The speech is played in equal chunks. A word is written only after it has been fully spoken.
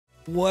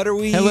What are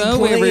we Hello,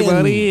 playing?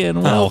 everybody,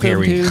 and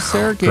welcome to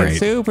Circuit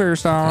Great.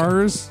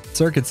 Superstars.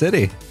 Circuit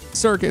City.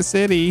 Circuit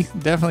City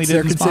definitely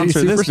didn't Circuit City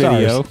sponsor this Superstars.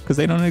 video because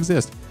they don't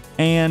exist.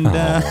 And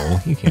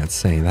You can't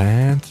say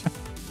that.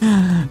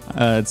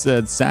 it's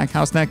Zach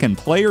Houseknecht and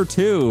Player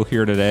 2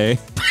 here today.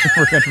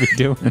 We're going to be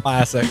doing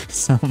Classic.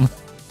 some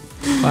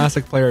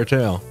Player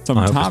 2. some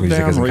I hope this music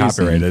top-down isn't racing.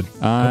 copyrighted.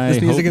 I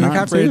This music hope isn't not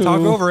copyrighted. too.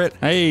 Talk over it.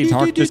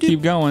 Hey, just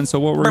keep going. So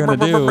what we're going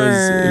to do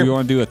is we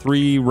want to do a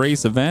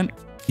 3-race event.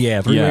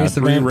 Yeah, three-race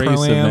event,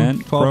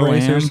 Pro-Am, 12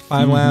 racers,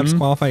 5 laps,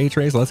 qualify each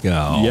race. Let's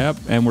go. Yep,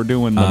 and we're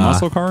doing the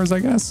muscle cars,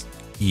 I guess.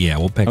 Yeah,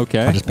 we'll pick. Okay,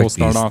 I'll just pick we'll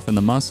start these. off in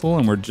the muscle,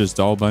 and we're just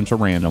all a bunch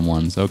of random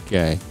ones.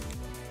 Okay.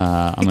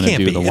 I'm going to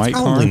do the white It's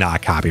car. probably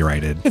not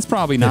copyrighted. It's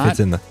probably not. If it's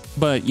in the...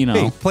 But, you know.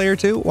 Hey, Player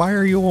 2, why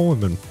are you a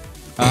woman?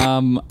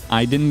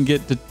 I didn't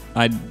get to...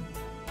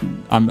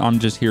 I'm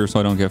just here so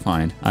I don't get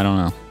fined. I don't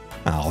know.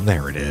 Oh,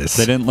 there it is.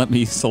 They didn't let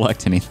me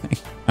select anything.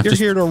 You're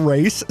here to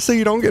race so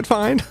you don't get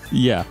fined?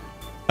 Yeah.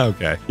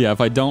 Okay. Yeah,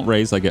 if I don't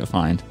race, I get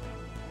fined.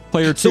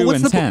 Player 2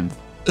 and 10th.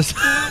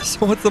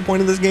 So what's the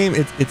point of this game?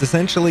 It's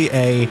essentially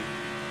a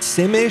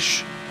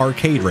sim-ish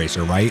arcade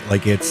racer, right?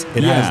 Like it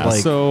has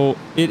like... so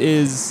it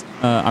is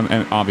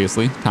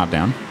obviously top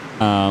down.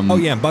 Oh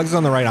yeah, Bugs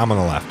on the right, I'm on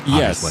the left.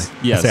 Obviously.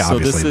 Yes. I say So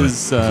this obviously,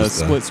 is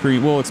split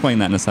screen. We'll explain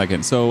that in a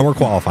second. So and we're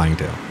qualifying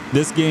too.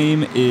 this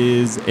game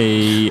is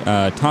a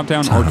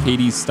top-down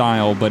arcadey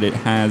style, but it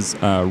has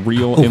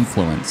real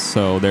influence.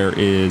 So there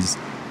is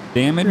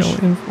damage,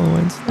 Real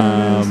influence.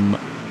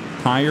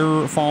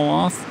 tire fall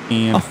off,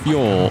 and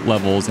fuel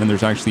levels, and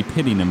there's actually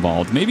pitting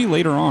involved. Maybe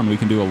later on we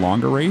can do a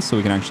longer race so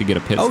we can actually get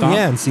a pit stop. Oh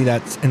yeah, and see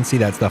that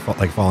stuff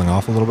like falling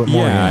off a little bit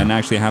more. Yeah, and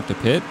actually have to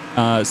pit.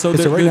 So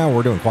right now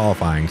we're doing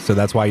qualifying, so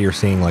that's why you're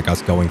seeing like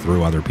us going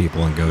through other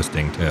people and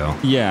ghosting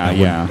too.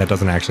 Yeah, That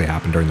doesn't actually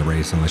happen during the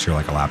race unless you're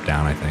like a lap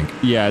down, I think.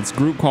 Yeah, it's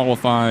group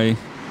qualify,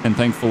 and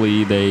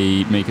thankfully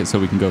they make it so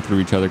we can go through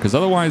each other, because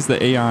otherwise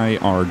the AI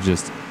are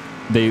just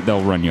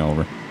they'll run you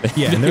over.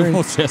 Yeah, and they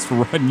will just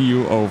run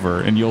you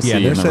over, and you'll see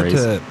in the they're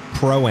race. set to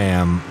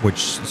Pro-Am,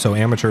 so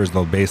amateur is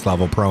the base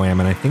level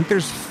Pro-Am, and I think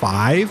there's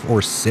 5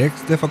 or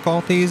 6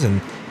 difficulties, and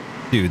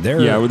dude,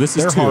 they're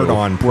hard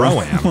on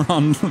Pro-Am. We're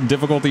on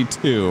difficulty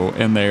 2,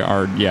 and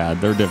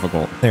they're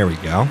difficult. There we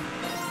go.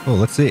 Oh,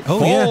 let's see. Oh,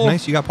 pole. Yeah,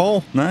 nice. You got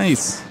pole.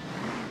 Nice.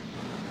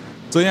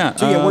 So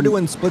yeah, we're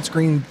doing split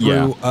screen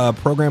through a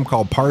program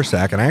called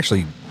Parsec, and I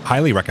actually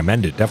highly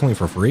recommend it. Definitely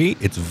for free.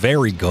 It's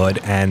very good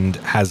and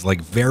has like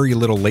very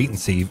little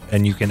latency,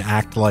 and you can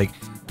act like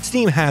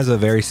Steam has a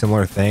very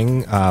similar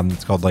thing.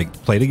 It's called like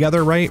Play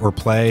Together, right? Or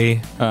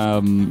Play.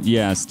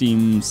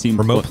 Steam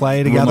remote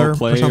play together, remote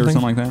play or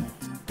something like that.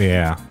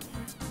 Yeah.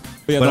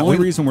 But the only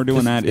reason we're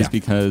doing that is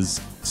because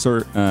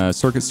Circuit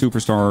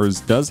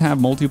Superstars does have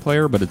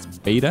multiplayer, but it's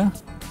beta,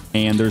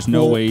 and there's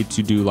no way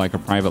to do like a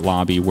private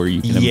lobby where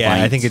you can invite.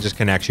 I think it just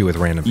connects you with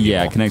random people.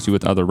 Yeah, it connects you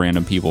with other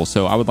random people.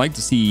 So I would like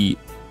to see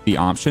the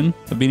option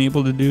of being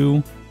able to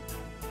do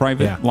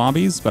private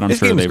lobbies, but I'm this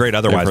sure game is great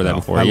otherwise. Heard that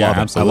before. I love it.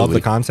 Absolutely. I love the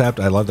concept.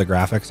 I love the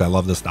graphics. I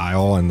love the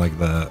style and like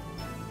the.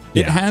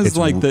 It has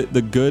like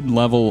the good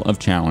level of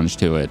challenge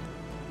to it.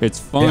 It's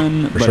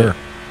fun, but it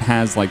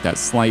has like that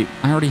slight.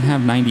 I already have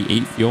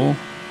 98 fuel.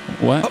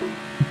 What?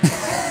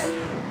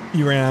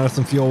 You ran out of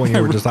some fuel when you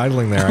were just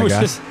idling there, I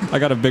guess. I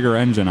got a bigger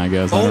engine, I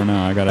guess. I don't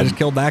know. I just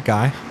killed that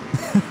guy.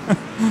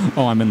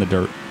 Oh, I'm in the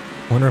dirt.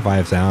 I wonder if I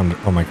have sound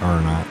on my car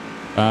or not.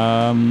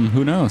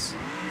 Who knows?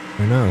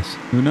 Who knows?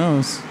 Who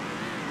knows?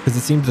 Because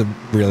it seems to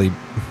really,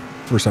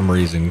 for some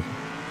reason,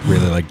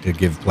 really like to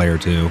give Player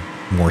 2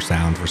 more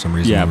sound for some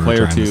reason. Yeah,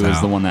 Player 2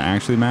 is the one that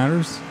actually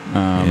matters.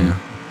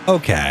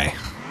 Okay.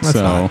 That's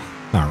all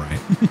right.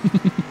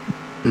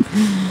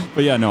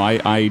 But yeah, no,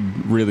 I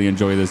really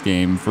enjoy this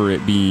game for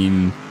it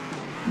being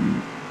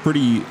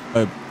pretty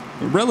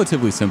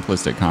relatively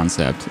simplistic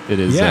concept. It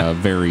is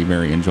very,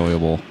 very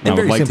enjoyable. And I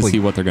would like to see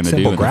what they're going to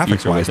do in the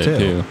future with it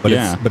too.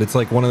 But it's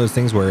like one of those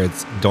things where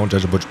it's don't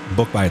judge a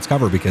book by its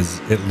cover,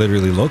 because it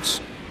literally looks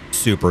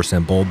super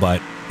simple,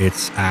 but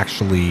it's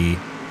actually,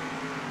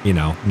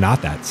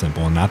 not that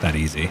simple and not that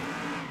easy.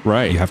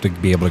 Right. You have to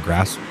be able to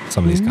grasp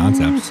some of these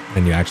concepts,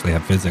 and you actually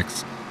have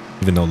physics,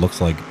 even though it looks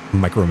like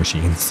micro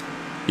machines.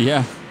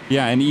 Yeah.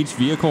 Yeah, and each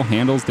vehicle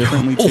handles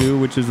differently too,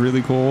 which is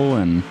really cool,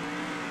 and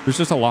there's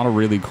just a lot of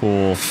really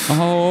cool.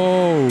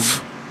 Oh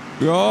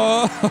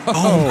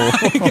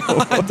my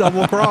God.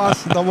 double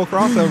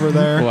cross over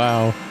there.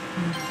 Wow.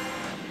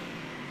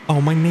 Oh,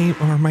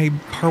 my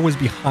car was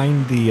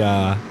behind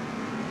the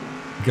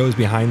goes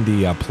behind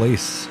the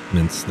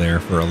placements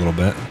there for a little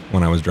bit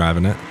when I was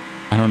driving it.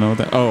 I don't know what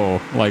that.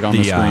 Oh, like on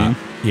the screen.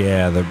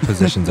 Yeah, the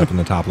positions up in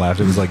the top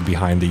left. It was like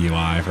behind the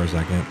UI for a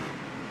second.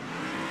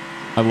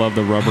 I love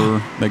the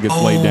rubber that gets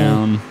laid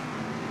down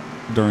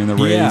during the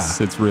race.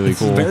 It's really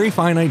cool. Very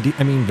fine idea.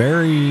 I mean,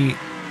 very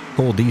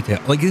cool detail.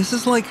 Like, this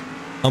is like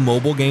a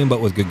mobile game,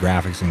 but with good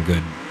graphics and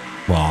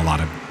a lot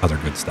of other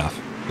good stuff.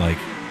 Like,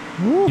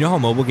 you know how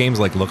mobile games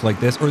like look like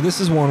this? Or this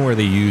is one where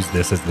they use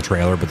this as the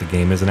trailer, but the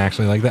game isn't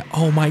actually like that.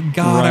 Oh my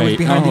God, I was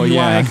behind the UI.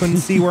 I couldn't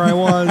see where I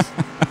was.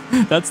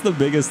 That's the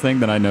biggest thing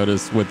that I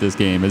noticed with this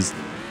game is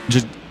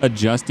just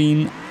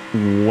adjusting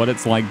what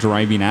it's like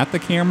driving at the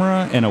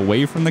camera and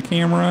away from the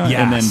camera,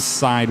 and then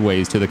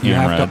sideways to the camera. You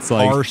have to it's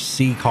like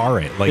RC car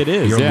it. Like it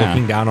is. You're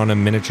looking down on a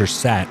miniature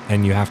set,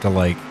 and you have to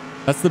like.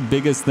 That's the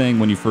biggest thing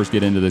when you first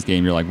get into this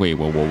game. You're like, wait,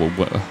 whoa,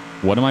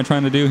 what am I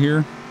trying to do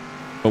here?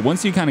 But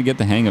once you kind of get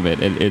the hang of it,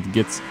 it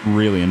gets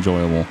really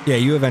enjoyable. Yeah,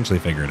 you eventually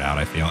figure it out,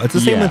 I feel. It's the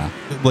same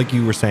with, like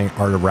you were saying,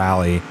 Art of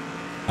Rally,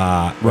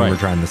 when we're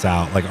trying this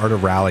out. Like, Art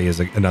of Rally is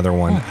another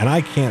one, and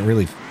I can't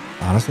really,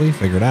 honestly,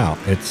 figure it out.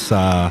 It's,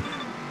 Art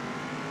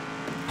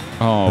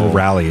of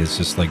Rally is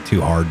just, like,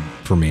 too hard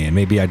for me, and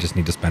maybe I just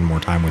need to spend more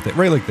time with it.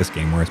 Right like this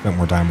game, where I spent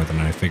more time with it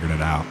and I figured it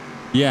out.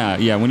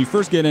 Yeah, when you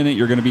first get in it,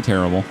 you're going to be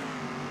terrible.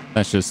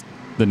 That's just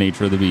the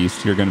nature of the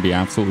beast. You're going to be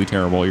absolutely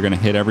terrible. You're going to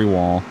hit every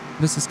wall.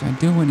 What is this guy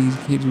doing?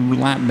 He's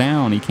lapped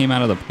down. He came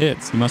out of the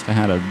pits. He must have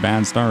had a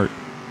bad start.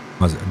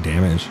 Was it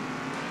damage?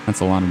 That's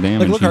a lot of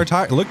damage.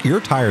 Like, look, your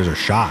tires are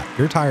shot.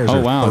 Your tires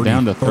are 30,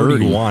 down to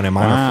 30. 31 and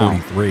mine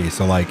are 43.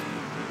 So, like,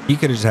 he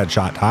could have just had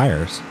shot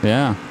tires.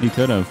 Yeah, he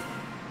could have.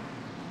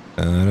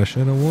 Coulda,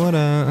 shoulda,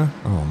 woulda.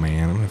 Oh,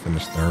 man, I'm going to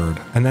finish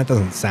third. And that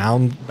doesn't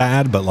sound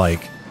bad, but,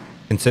 like,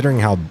 considering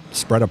how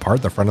spread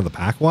apart the front of the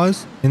pack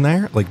was in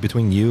there, like,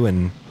 between you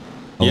and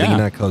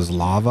Alina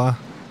Kozlova.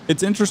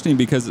 It's interesting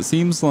because it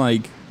seems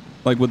like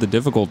with the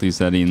difficulty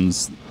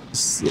settings,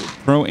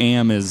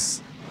 Pro-Am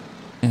is,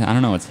 I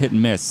don't know, it's hit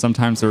and miss.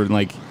 Sometimes they're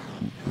like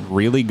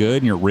really good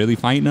and you're really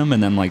fighting them,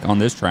 and then like on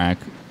this track,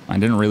 I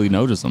didn't really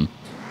notice them.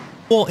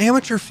 Well,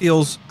 amateur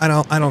feels, I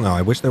don't know.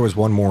 I wish there was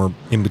one more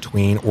in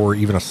between, or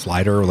even a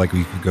slider, like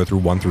you could go through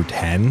 1 through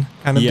 10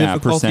 kind of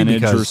difficulty.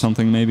 Percentage or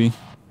something maybe.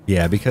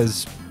 Yeah,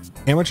 because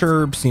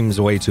amateur seems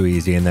way too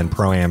easy, and then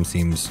Pro-Am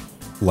seems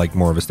like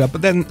more of a step,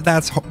 but then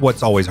that's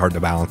what's always hard to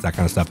balance, that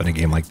kind of stuff in a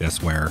game like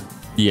this, where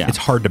it's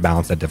hard to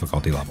balance that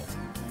difficulty level.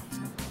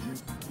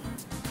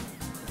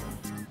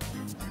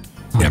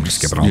 Yeah, I'm just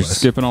skipping all this. You're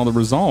skipping all the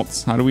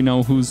results. How do we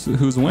know who's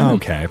winning?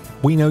 Okay,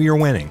 we know you're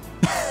winning.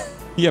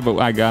 Yeah, but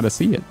I gotta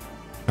see it.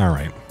 All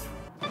right,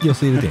 you'll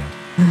see it at the end.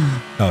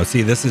 Oh,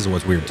 see, this is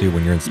what's weird too.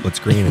 When you're in split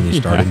screen and you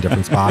start in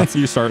different spots,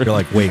 you're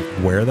like, wait,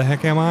 where the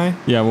heck am I?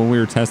 Yeah, when we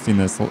were testing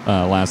this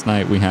last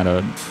night, we had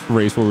a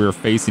race where we were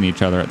facing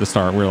each other at the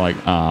start. We were like,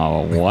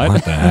 oh,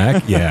 what the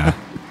heck? Yeah.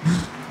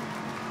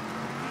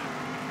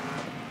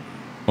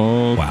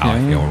 Okay. Wow, I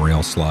feel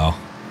real slow.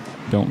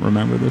 Don't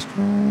remember this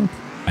track.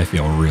 I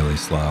feel really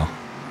slow.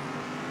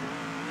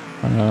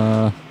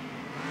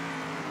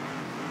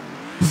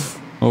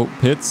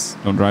 Pits.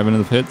 Don't drive into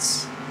the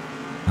pits.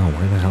 Oh,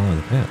 where the hell are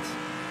the pits?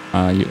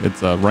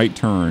 It's a right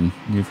turn.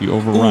 If you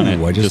overrun it,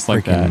 I just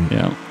like that.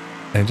 Yeah.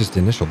 I just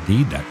initial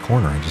D'd that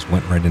corner. I just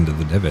went right into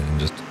the divot and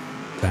just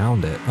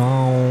found it.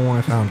 Oh,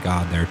 I found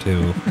God there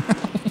too.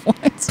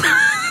 What?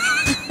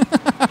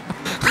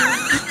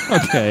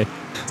 Okay.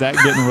 Zach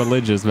getting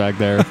religious back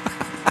there.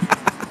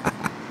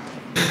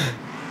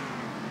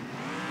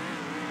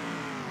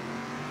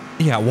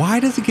 Yeah, why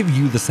does it give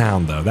you the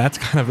sound, though? That's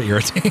kind of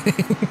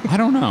irritating. I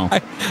don't know.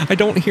 I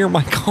don't hear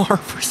my car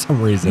for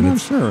some reason. I'm not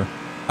sure.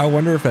 I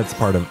wonder if that's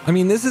part of... I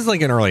mean, this is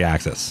like an early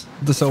access.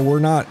 So we're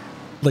not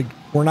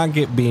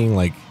being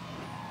like,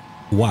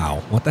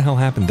 wow, what the hell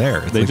happened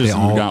there? It's they like just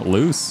all got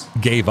loose.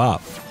 Gave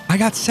up. I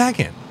got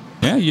second.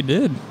 Yeah, you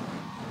did.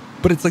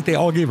 But it's like they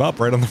all gave up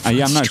right on the first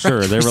I'm not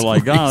sure. They were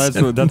like, oh,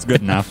 that's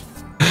good enough.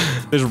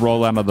 They just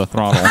roll out of the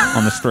throttle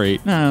on the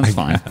straight. Nah, that's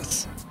fine.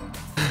 Guess.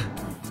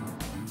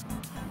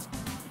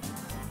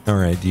 All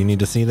right. Do you need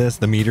to see this?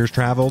 The meters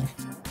traveled?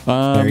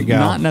 There you go.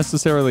 Not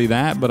necessarily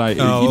that, but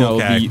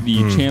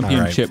the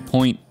championship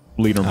point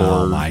leaderboard.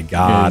 Oh my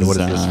God. What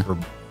is this for?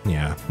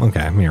 Yeah.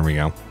 Okay. Here we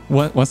go.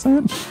 What's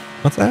that?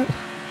 What's that?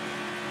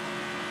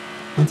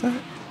 What's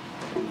that?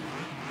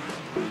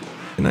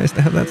 Nice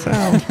to have that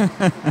sound.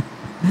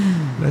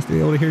 Nice to be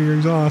able to hear your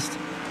exhaust.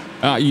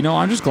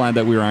 I'm just glad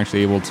that we were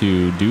actually able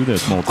to do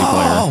this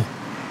multiplayer.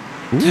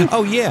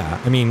 Oh yeah.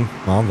 I mean,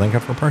 well, thank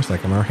God for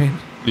Parsec, am I right?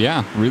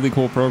 Yeah, really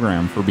cool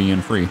program for being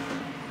free.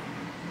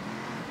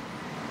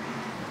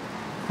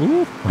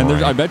 Ooh. And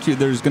I bet you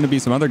there's going to be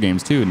some other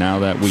games too now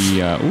that we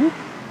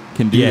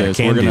can do this.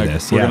 We're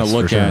going to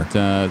look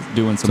at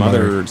doing some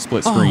other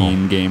split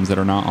screen games that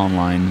are not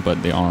online,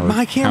 but they are.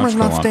 My camera's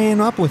not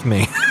staying up with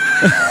me.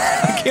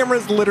 The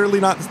camera's literally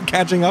not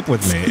catching up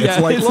with me.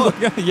 It's like, look,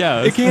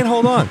 it can't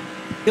hold on.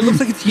 It looks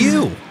like it's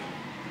you.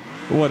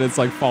 What? It's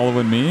like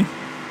following me?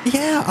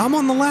 Yeah, I'm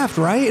on the left,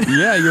 right?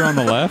 Yeah, you're on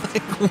the left.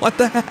 Like, what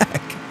the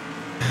heck?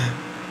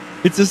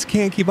 It just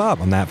can't keep up.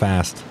 I'm that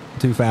fast.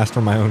 Too fast for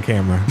my own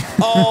camera.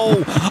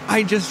 Oh,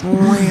 I just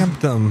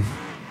ramped them.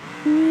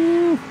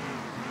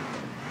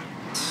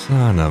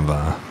 Son of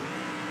a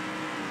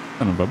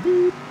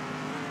beep.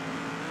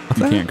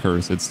 You can't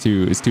curse. It's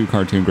too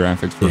cartoon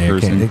graphics for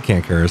cursing. It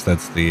can't curse.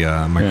 That's the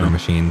Micro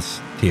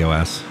Machines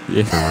TOS for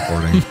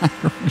recording.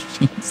 Micro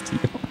Machines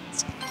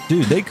TOS.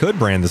 Dude, they could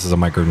brand this as a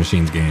Micro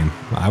Machines game.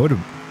 I would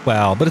have.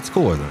 Well, but it's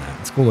cooler than that.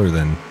 It's cooler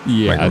than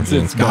Micro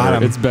Machines.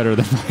 It's better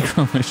than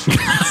Micro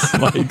Machines.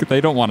 Like, they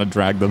don't want to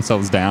drag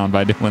themselves down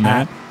by doing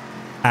that.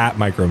 At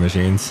Micro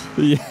Machines.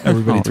 Yeah.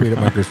 Everybody tweet at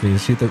Micro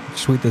Machines.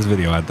 Tweet this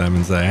video at them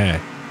and say, hey,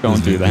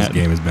 don't do that.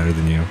 This game is better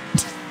than you.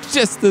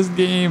 Just this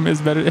game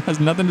is better. It has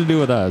nothing to do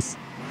with us.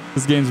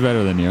 This game's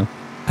better than you.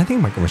 I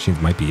think Micro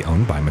Machines might be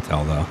owned by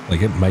Mattel, though.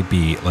 Like, it might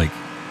be, like,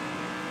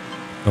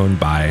 owned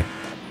by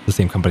the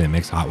same company that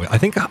makes Hot Wheels. I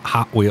think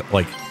Hot Wheels,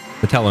 like,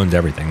 Mattel owns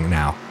everything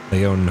now.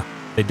 They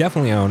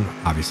definitely own,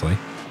 obviously,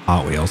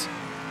 Hot Wheels.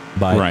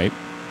 But right.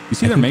 You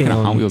see they're making a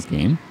Hot Wheels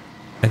game?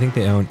 I think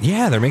they own,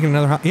 yeah, they're making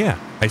another,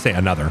 I say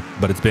another,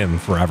 but it's been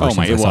forever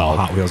since I saw a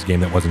Hot Wheels game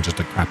that wasn't just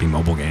a crappy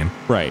mobile game.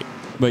 Right.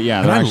 But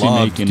yeah, they're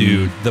actually making...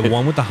 Dude, the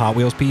one with the Hot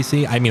Wheels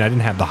PC, I mean, I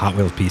didn't have the Hot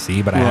Wheels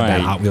PC, but I had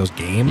that Hot Wheels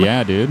game.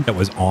 Yeah, dude. That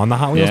was on the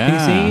Hot Wheels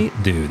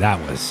PC. Dude,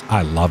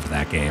 I loved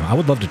that game. I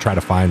would love to try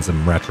to find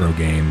some retro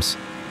games.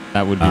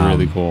 That would be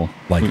really cool.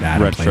 Like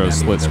that. Retro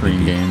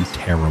split-screen games.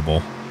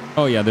 Terrible.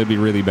 Oh, yeah, they'd be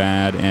really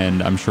bad,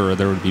 and I'm sure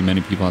there would be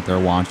many people out there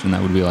watching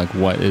that would be like,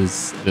 what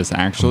is this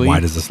actually? Why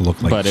does this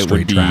look like but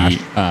straight trash?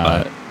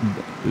 But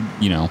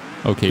you know,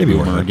 okay,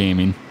 boomer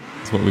gaming.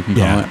 That's what we can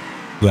call it.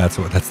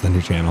 That's the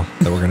new channel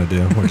that we're going to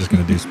do. We're just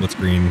going to do split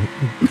screen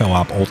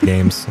co-op old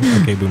games.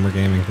 Okay, boomer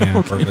gaming. Yeah,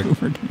 okay, perfect.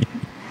 Boomer gaming.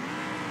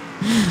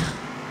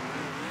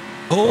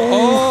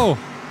 Oh!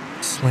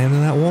 Slammed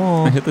in that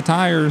wall. I hit the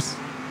tires.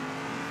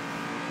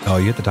 Oh,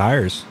 you hit the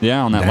tires?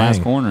 Yeah, on that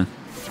last corner.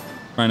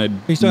 Trying to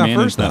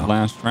manage that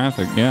last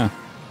traffic, yeah.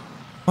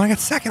 Well, I got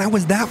second. I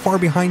was that far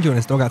behind you and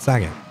I still got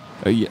second.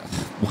 Yeah.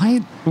 Why?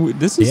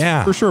 This is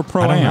for sure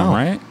Pro-Am,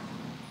 right?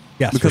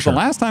 Yes, because the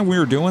last time we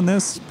were doing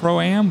this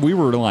Pro-Am, we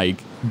were like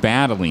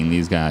battling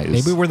these guys.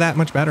 Maybe we're that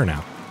much better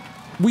now.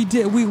 We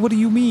did. What do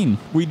you mean?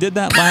 We did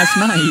that last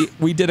night.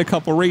 We did a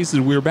couple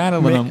races. We were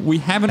battling them. We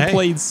haven't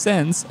played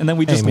since, and then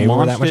we just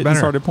launched it and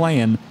started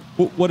playing.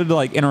 What did,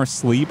 like, in our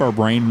sleep, our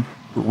brain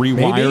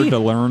rewired to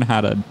learn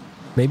how to...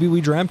 Maybe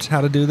we dreamt how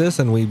to do this,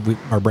 and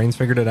our brains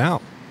figured it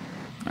out.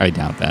 I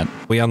doubt that.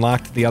 We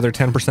unlocked the other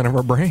 10% of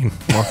our brain.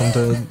 Welcome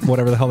to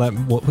whatever the hell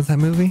what was that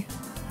movie?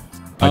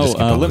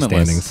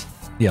 Limitless.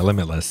 Yeah,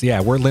 Limitless.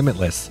 Yeah, we're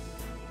limitless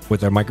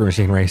with our Micro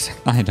Machine racing.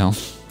 I don't.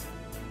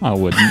 I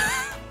wouldn't.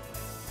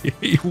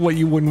 What,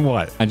 you wouldn't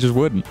what? I just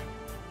wouldn't.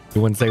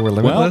 You wouldn't say we're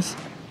limitless?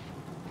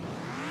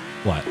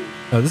 What?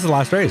 Oh, this is the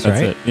last race, right?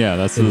 That's it. Yeah,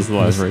 this is the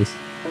last race.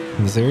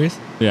 In the series?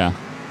 Yeah.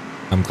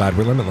 I'm glad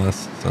we're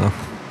limitless, so...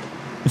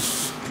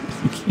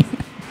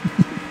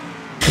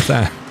 What's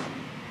that?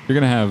 You're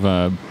going to have...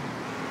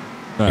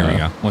 Here we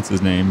go. What's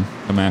his name?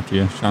 Come after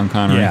you. Sean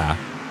Connery. Yeah.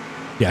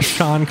 Yeah,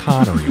 Sean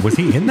Connery. Was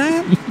he in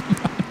that?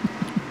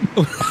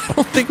 I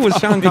don't think it was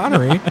Sean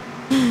Connery.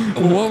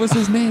 What was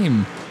his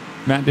name?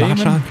 Matt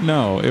Damon?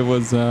 No, it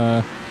was...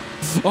 terrible.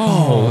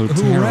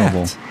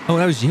 Wrecked? Oh,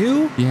 that was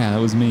you? Yeah, that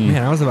was me.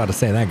 Man, I was about to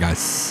say that guy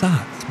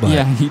sucks, but...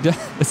 Yeah, he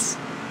does.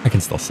 I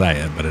can still say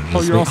it, but it just...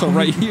 Oh, you're also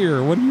right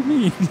here. What do you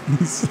mean?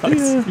 He sucks.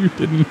 Yeah. You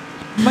didn't...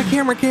 My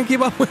camera can't keep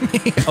up with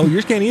me. Oh,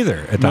 yours can't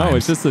either at times. No,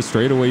 it's just the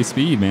straightaway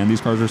speed, man.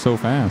 These cars are so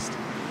fast.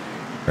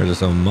 Cars are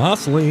so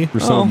muscly. They're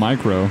so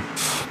micro.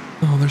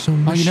 Oh, they're so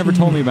mushy. Oh, you never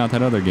told me about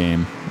that other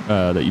game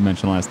that you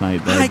mentioned last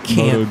night. I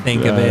can't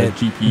think of it.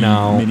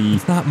 GP Mini.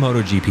 It's not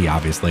MotoGP,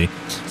 obviously.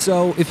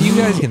 So if you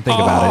guys can think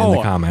about it in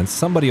the comments,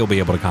 somebody will be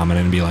able to comment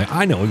and be like,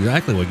 I know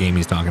exactly what game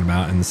he's talking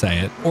about, and say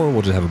it. Or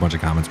we'll just have a bunch of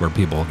comments where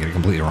people get it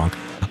completely wrong.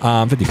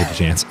 50-50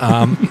 chance.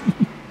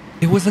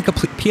 It was like a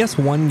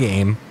PS1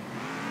 game.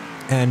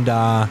 And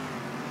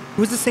it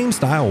was the same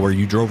style where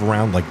you drove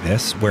around like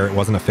this, where it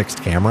wasn't a fixed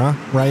camera,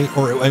 right?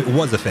 Or it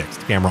was a fixed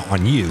camera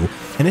on you.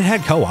 And it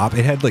had co-op.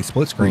 It had like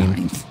split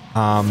screen.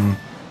 Right.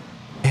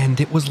 And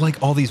it was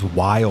like all these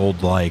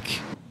wild, like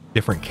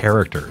different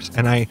characters.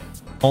 And I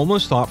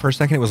almost thought for a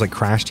second it was like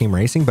Crash Team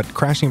Racing, but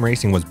Crash Team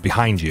Racing was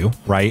behind you,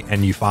 right?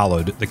 And you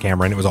followed the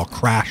camera and it was all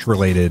Crash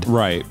related,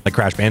 right? Like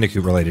Crash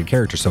Bandicoot related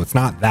characters. So it's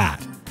not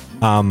that.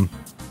 I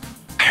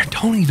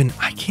can't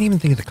even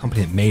think of the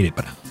company that made it,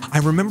 but I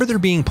remember there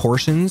being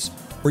portions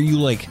where you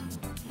like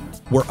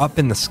were up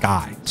in the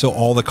sky. So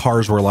all the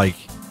cars were like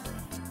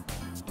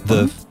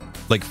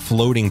like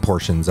floating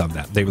portions of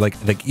that. They were like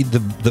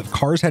the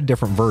cars had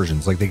different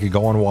versions. Like they could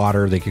go on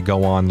water, they could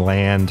go on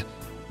land,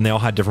 and they all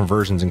had different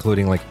versions,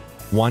 including like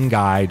one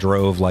guy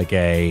drove like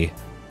a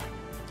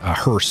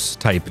hearse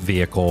type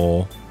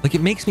vehicle. Like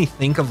it makes me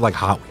think of like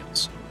Hot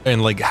Wheels,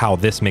 and like how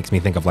this makes me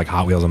think of like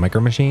Hot Wheels and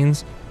Micro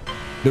Machines.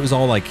 It was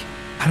all like,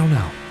 I don't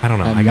know.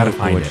 I gotta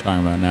find it. What you're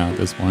talking about now at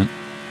this point.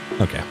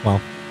 Okay,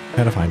 well, I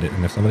gotta find it,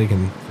 and if somebody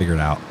can figure it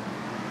out,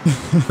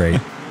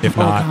 great. If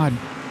not,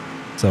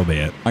 so be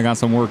it. I got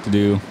some work to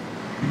do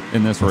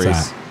in this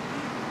race. That?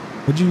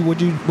 Would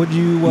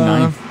you?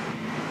 Ninth.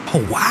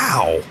 Oh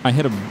wow! I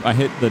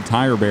hit the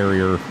tire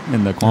barrier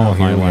in the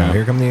qualifying lap.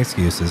 Here come the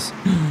excuses.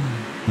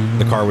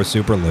 The car was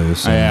super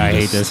loose. I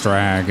hate this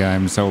track.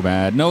 I'm so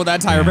bad. No,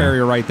 that tire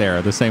barrier right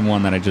there, the same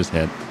one that I just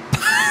hit.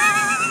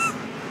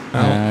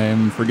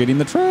 I'm forgetting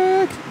the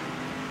track.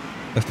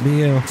 Has to be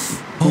you.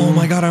 Oh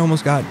my god, I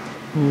almost got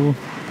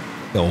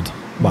killed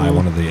by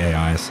one of the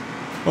AIs.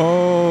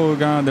 Oh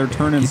god, they're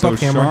turning so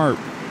sharp.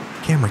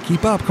 Camera,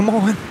 keep up. Come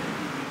on.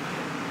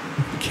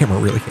 The camera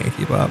really can't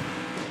keep up.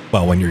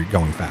 Well, when you're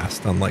going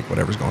fast, unlike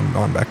whatever's going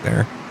on back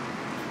there.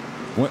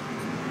 What?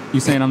 You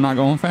saying I'm not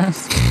going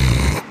fast?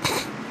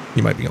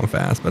 You might be going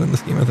fast, but in the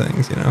scheme of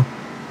things, you know.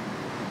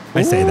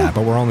 I say that,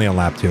 but we're only on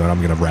lap 2, and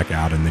I'm going to wreck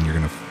out, and then you're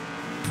going to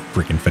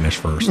freaking finish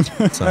first.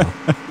 So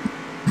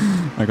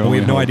we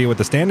have no idea what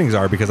the standings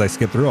are because I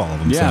skipped through all of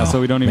them. Yeah,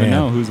 so we don't even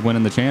know who's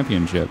winning the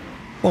championship.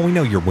 Well, we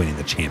know you're winning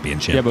the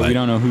championship. Yeah, but we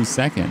don't know who's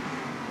second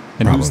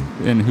and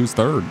who's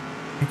third.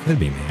 It could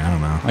be me. I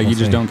don't know. Like, you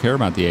just don't care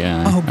about the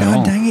AI. Oh,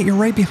 God dang it. You're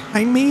right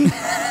behind me.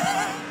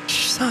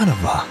 Son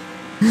of a.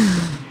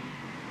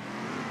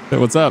 Hey,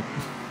 what's up?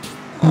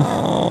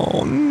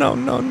 Oh, no.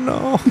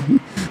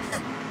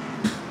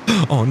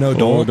 Oh,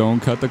 no,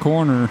 don't cut the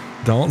corner.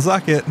 Don't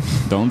zuck it.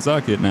 Don't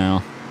zuck it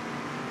now.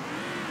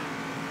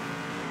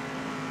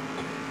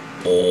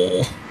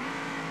 Oh.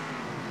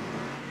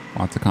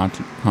 Lots of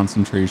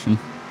concentration.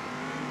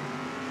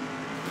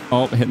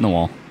 Oh, hitting the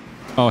wall.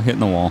 Oh,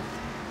 hitting the wall.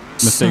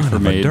 Mistakes were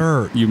made.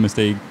 Dirt. You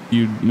mistaked.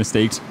 You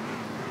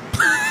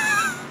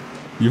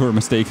were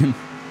mistaken.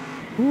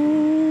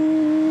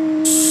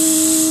 Ooh,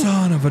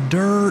 son of a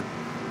dirt.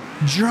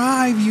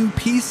 Drive, you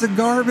piece of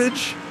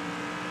garbage.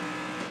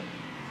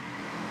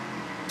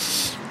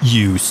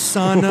 You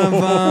son of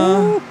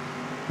a.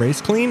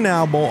 Race clean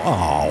now, boy.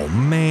 Oh,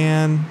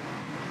 man.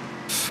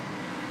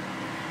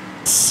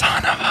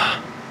 Son of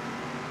a.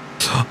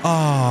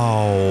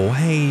 Oh,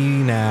 hey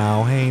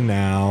now.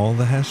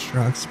 The Hess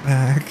truck's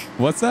back.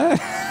 What's that?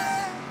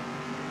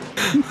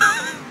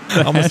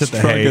 Almost hit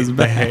the hay.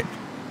 The hay.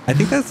 I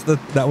think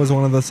that was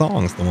one of the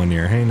songs the one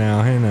year. Hey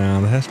now,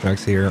 the Hess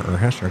truck's here, or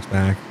Hess truck's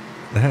back.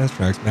 The Hess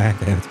truck's back,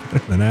 and it's better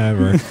than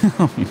ever.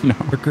 Oh, no.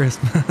 For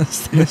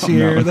Christmas this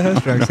year, no. The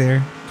Hess truck's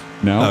here.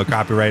 No. Oh,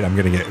 copyright. We're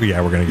gonna get.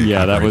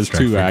 Yeah, that was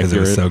too accurate. Because it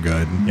was so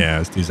good. Yeah, it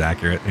was too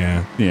accurate.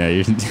 Yeah. Yeah,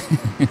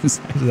 it was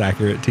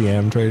accurate.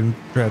 TM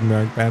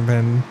trademark patent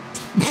pending.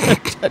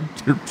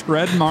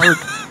 Trademark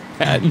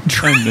patent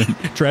pending.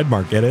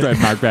 Trademark, get it?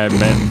 Trademark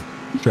patent pending.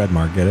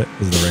 Trademark, get it?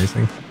 Is the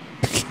racing.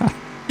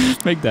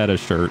 Make that a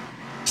shirt.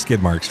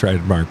 Skid marks,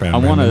 trademark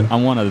patent pending. I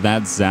want a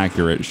That's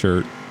Accurate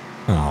shirt.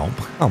 Oh,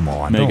 come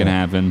on. Make it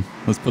happen.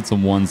 Let's put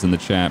some ones in the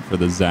chat for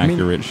the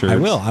Zacurate shirts. I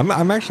will.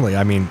 I'm actually,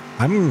 I'm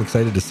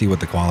excited to see what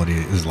the quality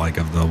is like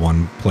of the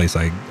one place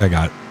I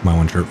got my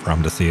one shirt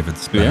from to see if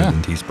it's better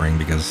than Teespring,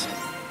 because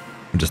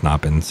I've just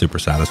not been super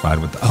satisfied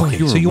with the. Okay,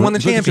 so you won the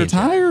championship.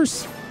 Look at your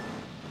tires.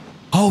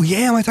 Oh,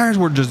 yeah, my tires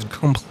were just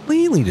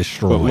completely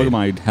destroyed. But look at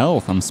my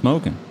health. I'm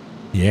smoking.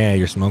 Yeah,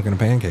 you're smoking a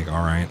pancake.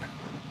 All right.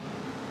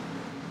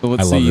 So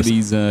let's see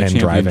these championship.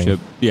 Driving.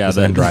 Yeah,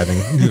 then driving.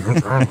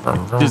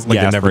 Just like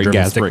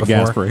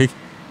gas brake.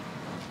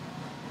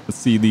 Let's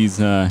see these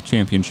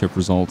championship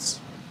results.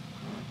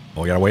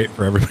 Well, we gotta wait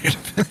for everybody to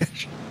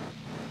finish.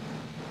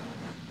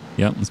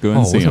 Yep, let's go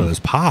ahead and see them. Look at those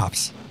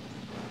pops.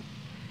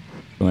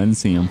 Go ahead and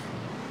see them.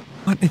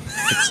 What?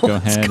 Let's go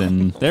ahead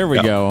and there we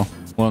go.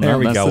 Well, there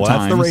we go.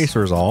 That's the race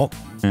result.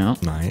 Yeah.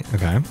 Nice.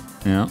 Okay.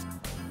 Yeah.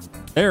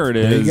 There it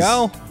is. There you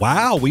go.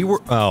 Wow, we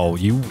were. Oh,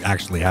 you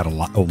actually had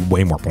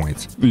way more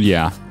points.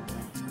 Yeah.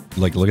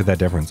 Like, look at that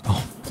difference.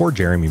 Oh, poor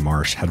Jeremy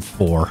Marsh had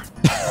 4.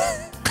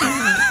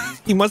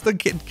 He must have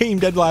came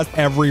dead last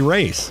every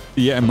race.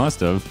 Yeah, it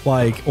must have.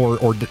 Like,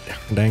 or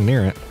dang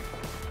near it.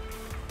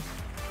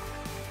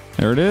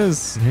 There it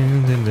is.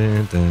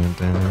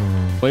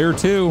 Player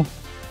 2.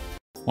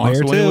 Walks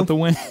away with the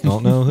win.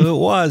 Don't know who it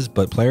was,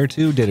 but player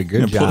 2 did a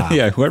good job.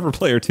 Yeah, whoever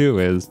player 2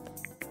 is.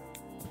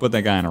 Put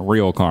that guy in a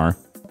real car.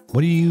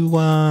 What do you,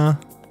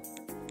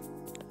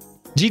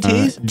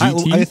 GTs?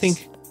 GTs? I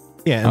think,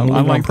 yeah, and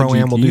I like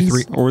Pro-Am, we'll do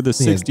 3. Or the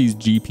 60s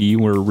GP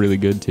were really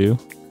good too.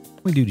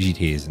 We do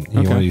GTs. And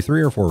you want to do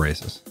 3 or 4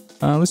 races?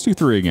 Let's do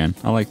 3 again.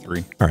 I like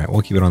 3. All right,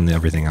 we'll keep it on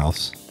everything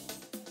else.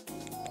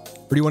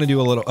 Or do you want to do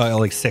a little,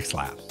 like 6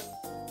 laps?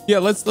 Yeah,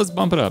 let's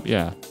bump it up,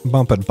 yeah.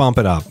 Bump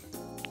it up.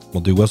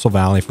 We'll do Whistle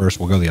Valley first.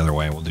 We'll go the other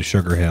way. We'll do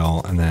Sugar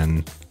Hill and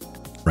then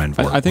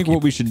Renford. I think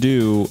what we should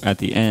do at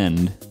the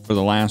end for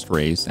the last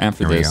race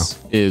after this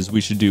is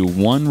we should do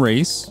one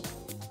race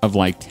of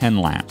like 10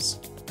 laps.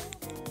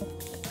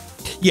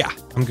 Yeah,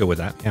 I'm good with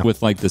that. Yeah.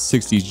 With like the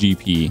 60s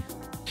GP.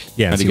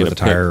 Yeah, see what the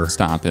tire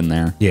stop in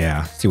there.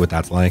 Yeah, see what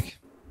that's like.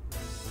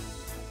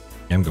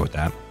 Yeah, I'm good with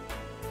that.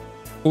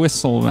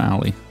 Whistle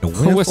Valley.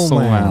 Whistle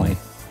Valley.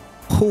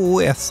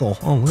 Whistle.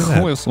 Oh, look at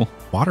that. Whistle.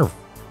 Water.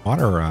 Look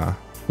at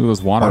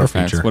those water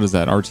effects. What is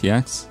that?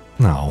 RTX?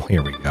 No,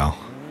 here we go.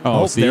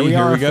 Oh, see, there we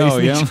are. Go.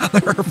 Yeah.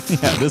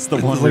 Yeah, this is the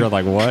one where you're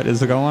like, what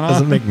is going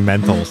on?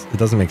 It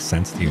doesn't make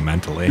sense to you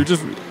mentally. You're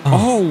just,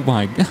 oh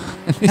my God.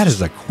 That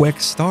is a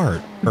quick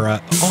start. Or I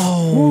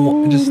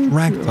just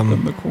wrecked them.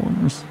 In the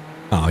corners.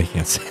 Oh, you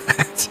can't say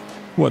that.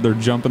 What, they're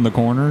jumping the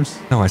corners?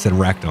 No, I said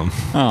wrecked them.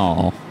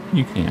 Oh,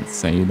 you can't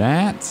say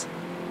that.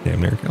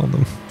 Damn near killed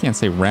them. Can't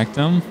say wrecked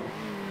them.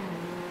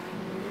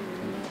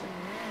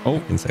 Oh. I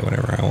can say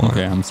whatever I want.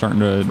 Okay, I'm starting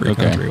to... Free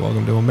country,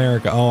 welcome to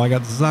America. Oh, I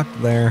got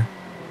zucked there.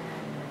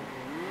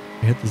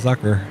 I hit the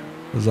Zucker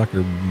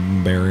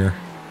barrier.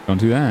 Don't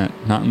do that.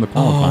 Not in the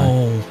qualifying.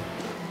 Oh,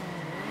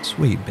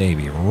 sweet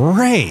baby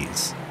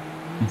rays.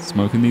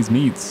 Smoking these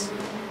meats.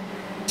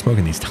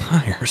 Smoking these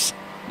tires.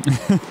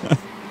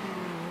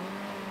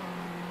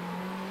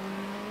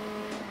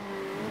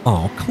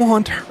 Oh, come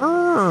on,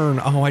 turn.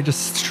 Oh, I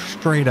just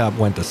straight up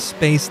went to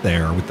space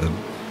there with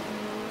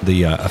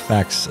the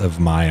effects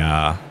of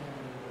my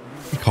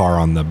car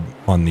on the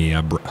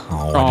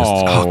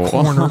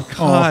corner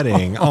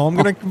cutting. Oh, I'm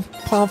gonna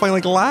qualify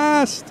like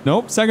last.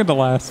 Nope, second to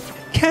last.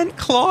 Kent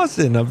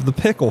Clausen of the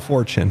Pickle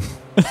Fortune.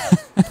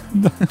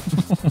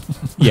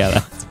 Yeah,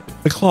 that's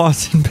the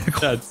Clausen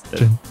Pickle. That's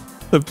Fortune.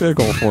 The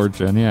Pickle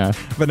Fortune. Yeah.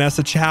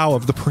 Vanessa Chow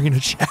of the Prina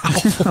Chow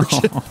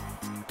Fortune.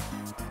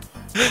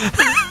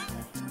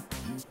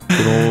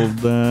 Good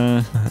old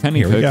penny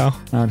here cook we go.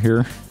 out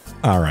here.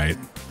 All right,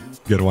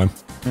 good one.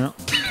 Yeah.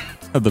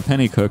 Of the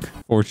penny cook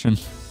fortune.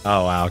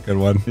 Oh wow, good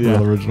one. Yeah.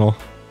 Real original.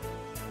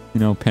 You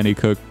know, penny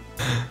cook.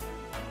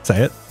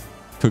 Say it.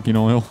 Cooking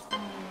oil.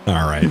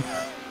 All right.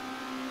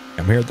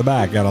 I'm here at the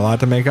back. Got a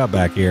lot to make up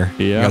back here.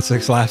 Yeah. Got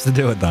 6 laps to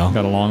do it though.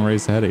 Got a long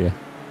race ahead of you.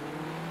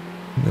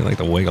 They like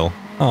to wiggle.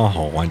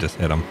 Oh, I just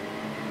hit him.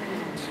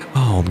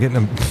 Oh, I'm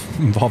getting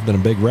involved in a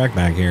big wreck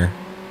back here.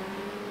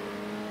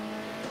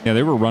 Yeah,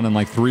 they were running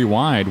like 3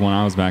 wide when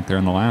I was back there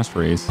in the last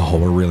race. Oh,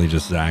 we're really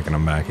just zacking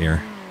them back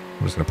here.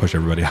 I'm just going to push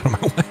everybody out of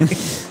my way.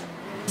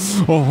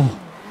 Oh,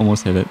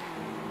 almost hit it.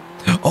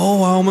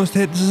 Oh, I almost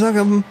hit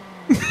Zuckum.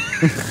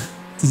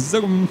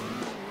 Zuckum.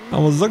 I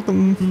almost zucked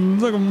them.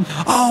 Zuckum.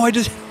 Oh, I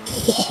just hit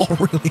the wall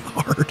really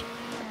hard.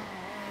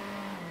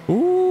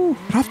 Ooh.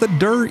 Get off the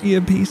dirt,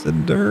 you piece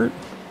of dirt.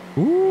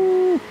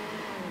 Ooh.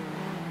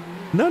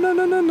 No, no,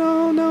 no, no,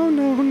 no, no,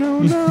 no, no,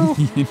 no.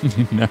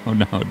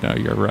 No,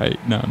 you're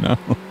right. No.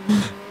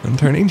 I'm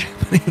turning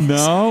Japanese.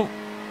 No.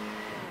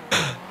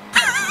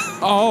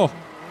 Oh.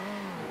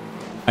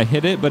 I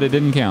hit it, but it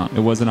didn't count. It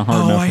wasn't a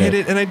hard enough hit. I hit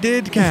it, and I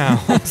did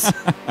count.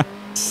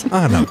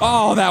 Son of...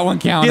 Oh, that one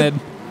counted.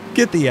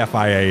 Get the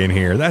FIA in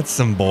here. That's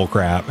some bull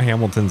crap.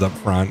 Hamilton's up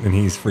front, and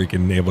he's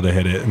freaking able to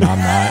hit it, and I'm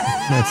not.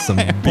 That's some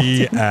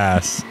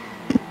BS.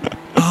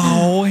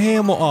 Oh,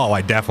 Oh,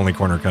 I definitely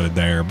corner cut it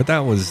there, but that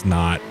was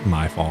not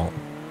my fault.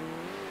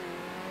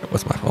 It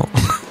was my fault.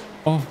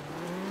 Oh.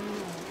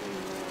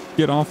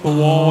 Get off the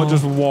wall.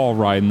 Just wall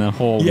riding the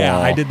whole wall. Yeah,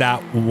 I did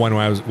that one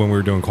when we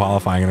were doing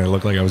qualifying, and it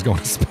looked like I was going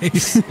to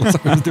space. It looked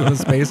like I was doing a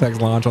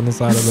SpaceX launch on the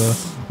side of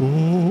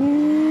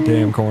the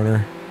damn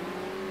corner.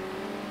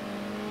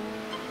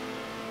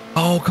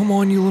 Oh, come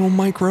on, you little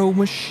micro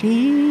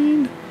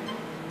machine.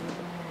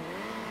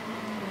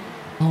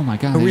 Oh my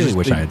God. I really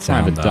wish I had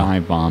sound. A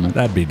dive bomb it.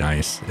 That'd be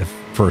nice if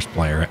first.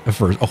 Oh,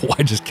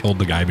 I just killed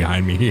the guy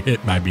behind me. He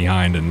hit my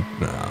behind, and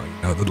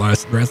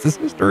the rest is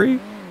history.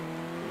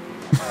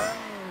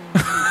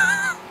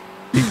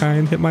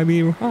 Behind hit my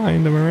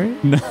behind, am I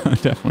right? No,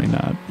 definitely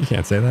not. You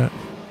can't say that.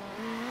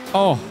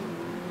 Oh,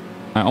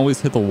 I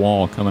always hit the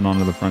wall coming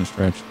onto the front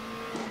stretch.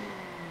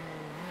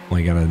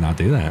 Well, you gotta not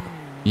do that.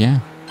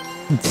 Yeah,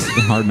 it's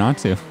hard not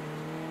to.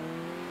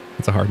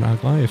 It's a hard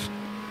knock life.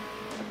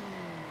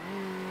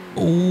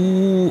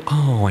 Oh,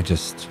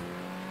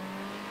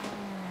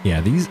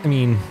 yeah,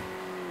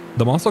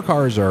 the muscle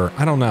cars are,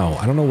 I don't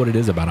know what it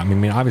is about it. I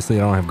mean, obviously I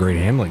don't have great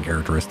handling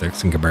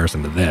characteristics in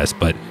comparison to this,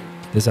 but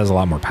this has a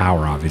lot more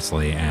power,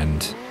 obviously,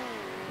 and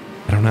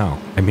I don't know.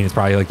 I mean, it's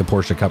probably like the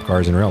Porsche Cup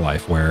cars in real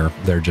life, where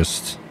they're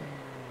just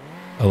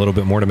a little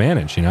bit more to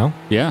manage, you know?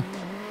 Yeah.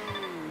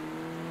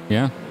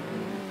 Yeah.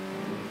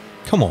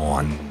 Come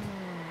on.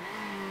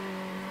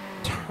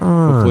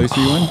 Turn. What place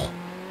are you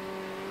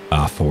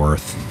in?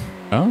 Fourth.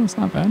 Oh, it's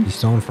not bad. You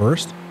still in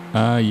first?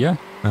 Yeah.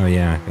 Oh,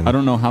 yeah. I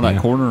don't know how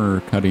that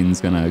corner cutting's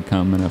going to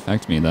come and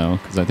affect me, though,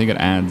 because I think it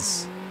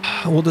adds...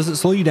 Well, does it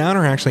slow you down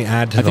or actually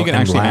add to I think it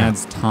actually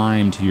adds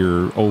time to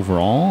your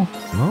overall.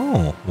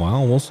 Oh,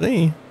 well, we'll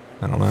see.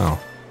 I don't know.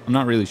 I'm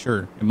not really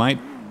sure. It might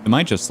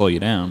just slow you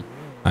down.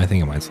 I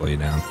think it might slow you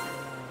down.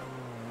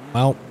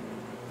 Well,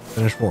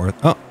 finish fourth.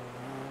 Oh,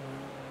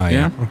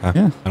 yeah. Okay.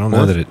 Yeah. I don't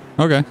know that it...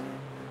 Okay.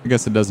 I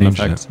guess it doesn't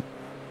affect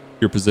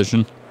your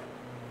position.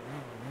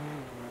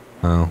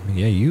 Oh,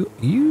 yeah,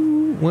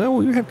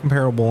 well, you had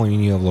comparable,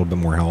 and you have a little bit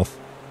more health,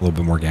 a little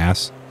bit more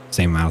gas,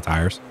 same amount of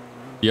tires.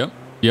 Yep.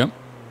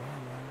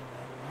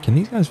 Can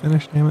these guys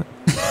finish, damn it?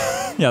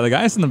 Yeah, the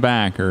guys in the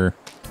back they're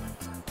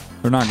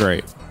not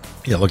great.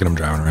 Yeah, look at them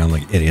driving around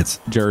like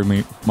idiots.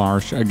 Jeremy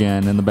Marsh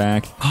again in the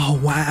back.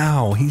 Oh,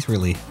 wow. He's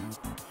really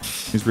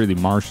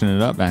marshing it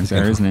up back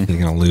there, isn't he?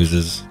 He's going to lose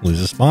his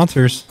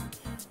sponsors.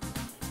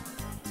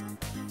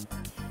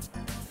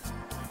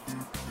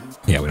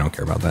 Yeah, we don't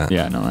care about that.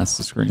 Yeah, no, that's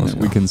the screen that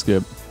we can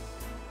skip.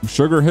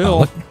 Sugar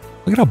Hill. Oh,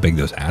 look at how big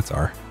those hats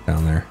are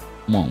down there.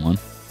 I want one.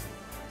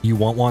 You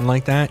want one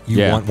like that?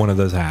 You want one of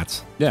those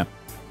hats? Yeah.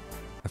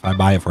 If I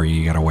buy it for you,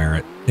 you got to wear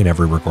it in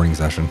every recording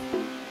session.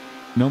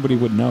 Nobody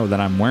would know that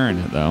I'm wearing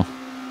it, though.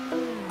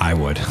 I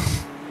would.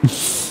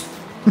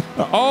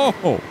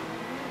 Oh!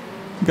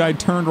 Guy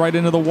turned right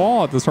into the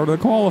wall at the start of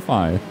the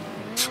qualify.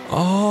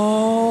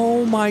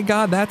 Oh my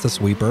God, that's a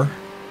sweeper.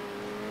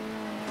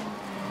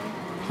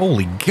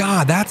 Holy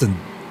God,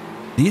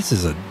 this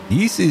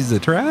is a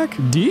track?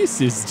 This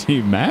is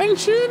the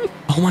mansion?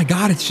 Oh my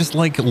God, it's just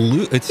like,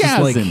 it's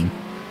just like,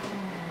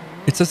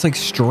 It's just like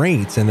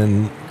straights and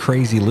then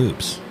crazy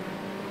loops.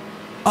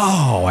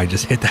 Oh, I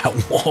just hit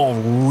that wall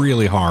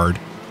really hard.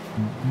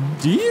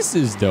 This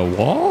is the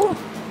wall?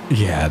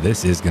 Yeah,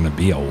 this is going to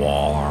be a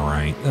wall, all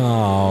right.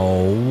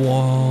 Oh,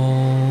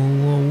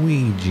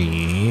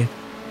 Luigi.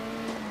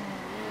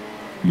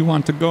 You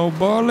want to go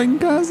bowling,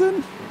 cousin?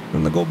 You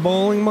want to go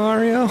bowling,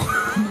 Mario?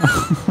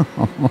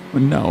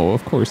 No,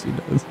 of course he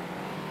does.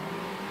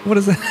 What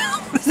does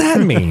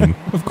that mean?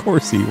 Of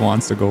course he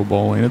wants to go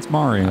bowling. It's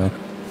Mario.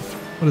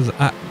 What is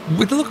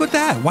it? Look at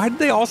that. Why did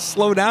they all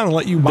slow down and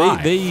let you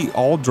by? They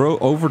all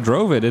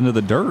overdrove it into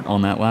the dirt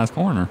on that last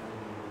corner.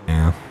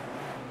 Yeah.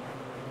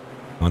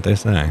 What they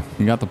say.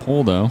 You got the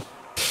pole, though.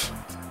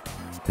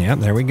 Yeah,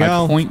 there we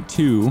go. By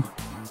 0.2.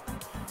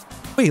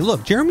 Wait,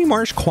 look. Jeremy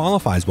Marsh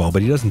qualifies well,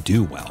 but he doesn't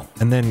do well.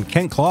 And then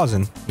Kent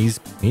Clausen, he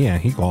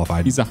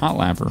qualified. He's a hot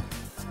lapper.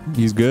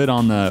 He's good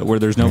on the where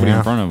there's nobody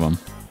in front of him.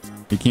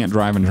 He can't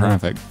drive in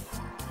traffic.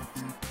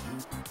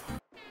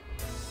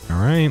 All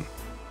right.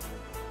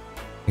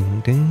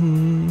 Ding,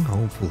 ding.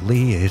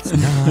 Hopefully it's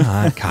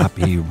not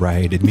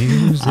copyrighted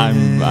music.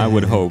 I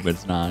would hope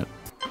it's not.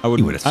 I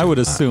would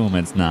assume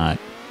it's not.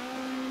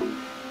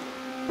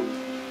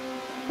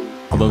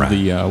 I love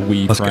the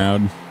Wii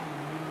crowd.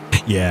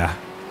 Yeah.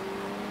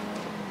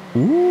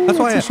 Ooh, that's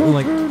why I'm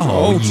like,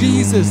 oh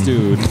Jesus,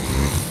 dude.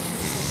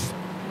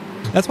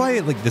 That's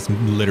why this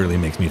literally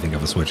makes me think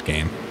of a Switch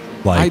game.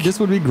 Like this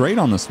would be great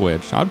on the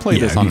Switch. I'd play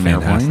this on an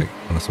airplane.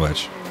 On a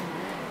Switch.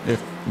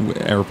 If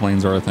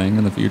airplanes are a thing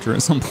in the future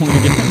at some point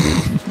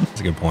again. That's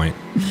a good point.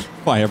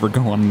 If I ever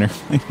go on an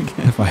airplane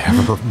again.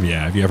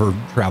 If you ever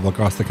travel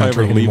across the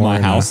country, if I ever leave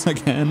my house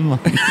again.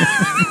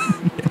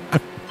 Yeah.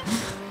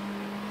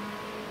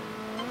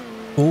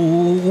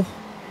 Oh,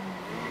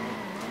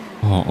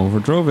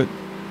 overdrove it.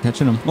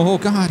 Catching him. Oh,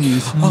 God,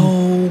 he's...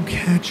 Oh,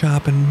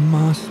 ketchup and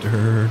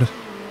mustard.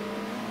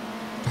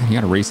 God, you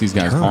got to race these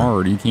guys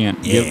hard. You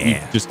can't... You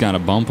just got to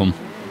bump them.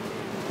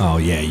 Oh,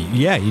 yeah.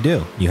 Yeah, you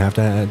do. You have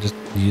to just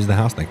use the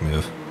Houseknecht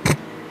move.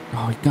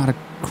 Oh, you got a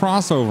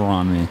crossover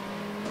on me.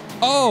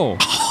 Oh!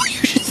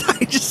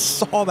 I just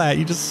saw that.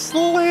 You just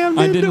slammed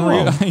into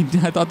him.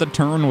 I thought the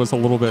turn was a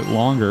little bit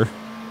longer.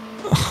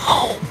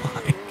 Oh,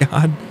 my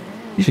God.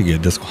 You should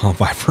get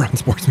disqualified for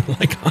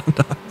unsportsmanlike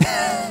conduct.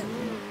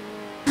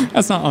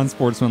 That's not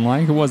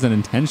unsportsmanlike. It wasn't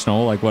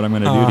intentional, like what I'm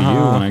going to do to you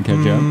when I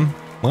catch up.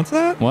 What's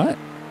that? What?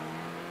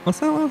 What's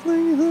that last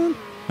thing you said?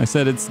 I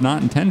said it's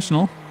not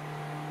intentional.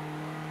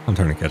 I'm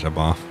turning ketchup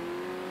off.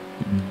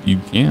 You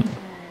can't.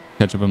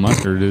 Ketchup and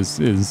mustard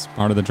is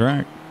part of the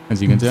track,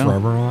 as you can tell.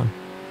 Forever on.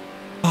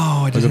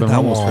 Oh, I just hit the that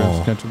rumble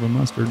wall. strips, ketchup and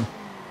mustard.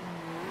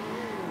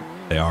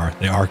 They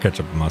are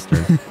ketchup and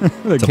mustard.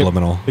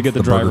 Subliminal. They get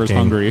the drivers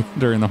hungry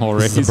during the whole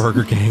race. This is a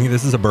Burger King.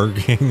 This is a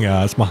Burger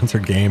King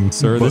sponsored game.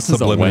 Sir, this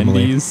is a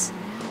Wendy's.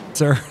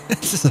 Sir,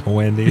 this is a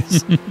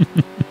Wendy's.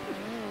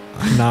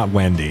 Not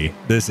Wendy.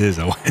 This is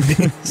a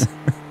Wendy's.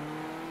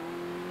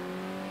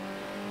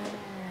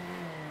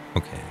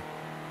 Okay.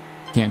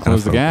 Can't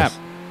close the gap.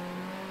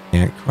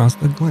 Can't cross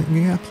the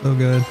gap so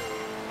good.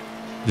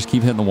 Just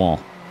keep hitting the wall.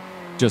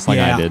 Just like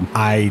I did.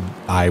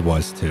 I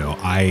was too.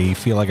 I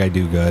feel like I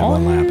do good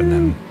one lap and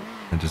then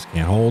I just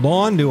can't hold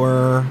on to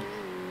her.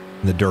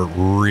 The dirt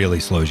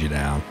really slows you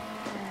down.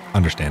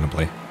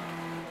 Understandably.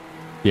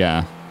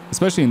 Yeah.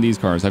 Especially in these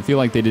cars. I feel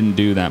like they didn't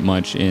do that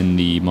much in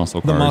the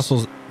muscle cars.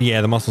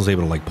 The muscle's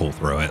able to pull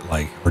through it,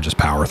 or just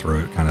power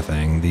through it kind of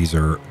thing. These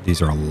are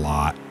a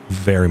lot,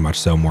 very much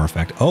so more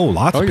effective. Oh,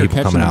 lots of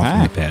people coming out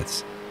from the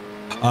pits.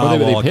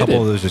 A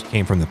couple of those just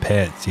came from the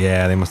pits.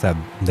 Yeah, they must have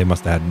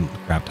had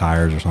crap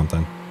tires or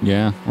something.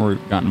 Yeah, or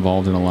got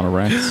involved in a lot of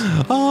wrecks.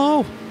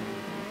 Oh,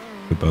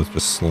 we both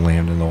just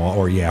slammed in the wall.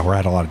 Or we're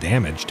at a lot of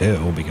damage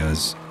too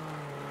because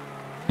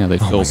they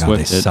Phil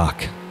Swifted. They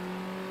suck.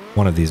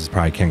 One of these is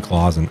probably Ken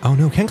Clausen. Oh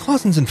no, Ken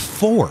Clausen's in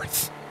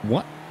 4th.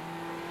 What?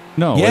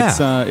 No,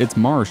 it's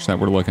Marsh that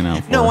we're looking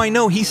out for. No, I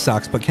know he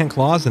sucks, but Ken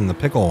Clausen, the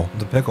pickle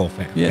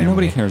family. Yeah,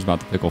 nobody cares about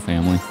the pickle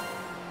family.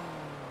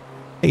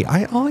 Hey,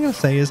 all I gotta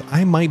say is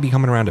I might be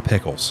coming around to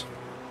pickles.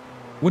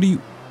 What?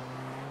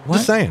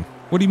 Just saying.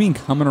 What do you mean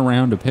coming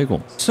around to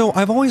pickles? So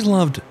I've always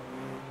loved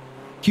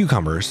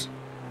cucumbers,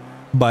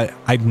 but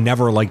I've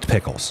never liked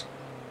pickles.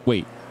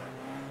 Wait.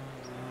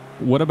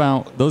 What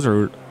about those?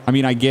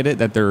 I get it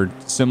that they're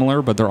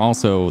similar, but they're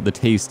also the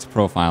taste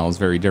profile is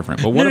very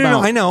different. But what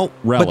about? No, I know,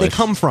 relish? But they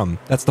come from.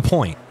 That's the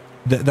point.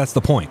 That's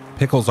the point.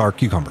 Pickles are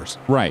cucumbers,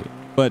 right?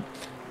 But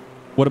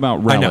what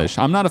about relish?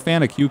 I'm not a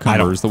fan of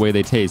cucumbers the way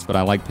they taste, but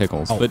I like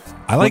pickles. But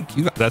I like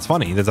that's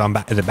funny. That's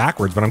it's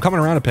backwards, but I'm coming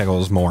around to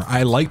pickles more.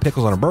 I like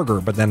pickles on a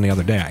burger, but then the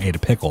other day I ate a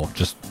pickle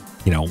just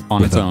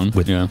on its own.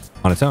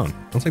 On its own.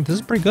 I was like, this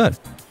is pretty good.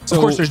 So,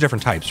 of course, there's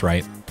different types,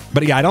 right?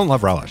 But yeah, I don't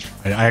love relish.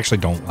 I actually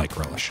don't like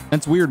relish.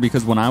 That's weird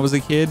because when I was a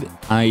kid,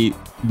 I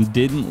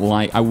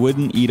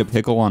wouldn't eat a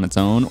pickle on its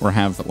own or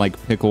have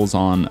pickles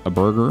on a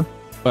burger,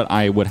 but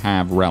I would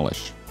have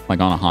relish on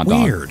a hot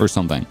dog or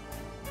something.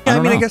 Yeah,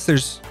 I guess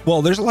there's a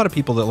lot of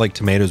people that like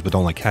tomatoes but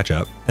don't like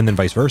ketchup, and then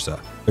vice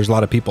versa. There's a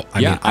lot of people.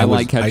 I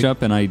like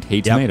ketchup and I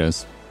hate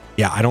tomatoes.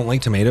 Yeah, I don't like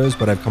tomatoes,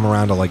 but I've come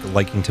around to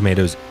liking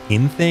tomatoes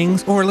in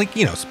things, or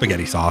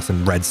spaghetti sauce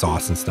and red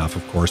sauce and stuff,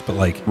 of course. But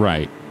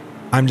right.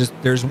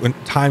 There's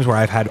times where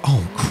I've had,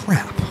 oh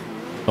crap.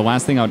 The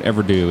last thing I would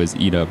ever do is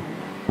eat a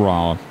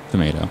raw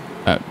tomato.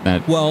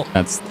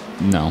 Tomatoes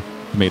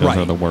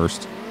are the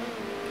worst.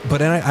 But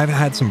then I've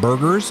had some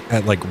burgers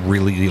at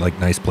really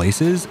nice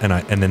places, and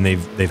then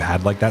they've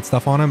had that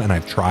stuff on them, and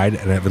I've tried,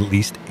 and I've at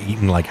least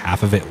eaten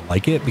half of it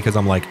because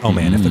I'm like, oh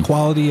man, if the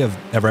quality of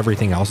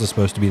everything else is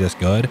supposed to be this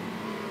good,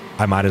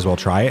 I might as well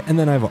try it. And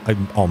then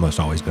I've almost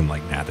always been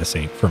like, nah, this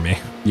ain't for me.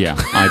 Yeah,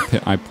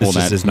 I pull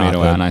that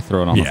tomato out and I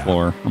throw it on the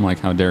floor. I'm like,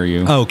 how dare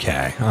you?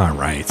 Okay, all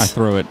right. I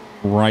throw it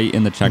right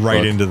in the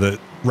checkbook.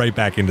 Right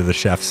back into the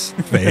chef's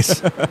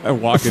face. I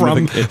walk into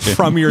the kitchen.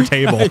 From your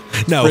table.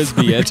 No.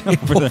 Frisbee it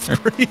over there.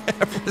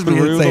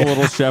 Through the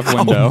little chef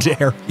window. How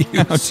dare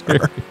you,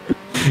 sir.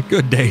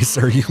 Good day,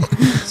 sir. You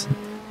lose.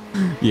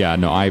 Yeah,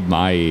 no, I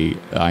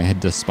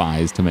had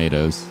despised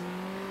tomatoes.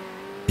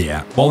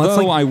 Yeah. Well,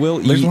 although I will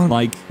eat people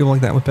like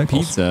that with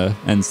pickles. Pizza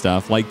and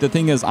stuff. The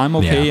thing is, I'm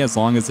okay as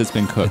long as it's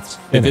been cooked.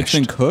 If it's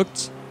been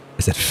cooked...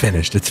 I said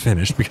finished. It's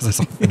finished because I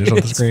saw finish on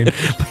the screen.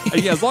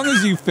 Yeah, as long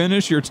as you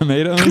finish your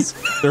tomatoes,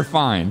 they're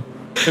fine.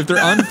 If they're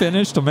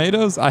unfinished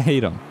tomatoes, I hate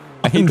them.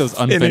 I hate those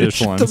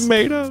unfinished ones.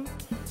 Tomatoes.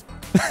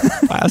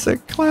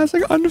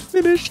 Classic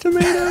unfinished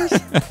tomatoes.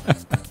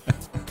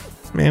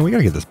 Man, we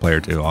gotta get this player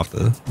 2 off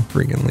the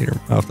freaking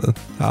leader, off the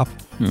top.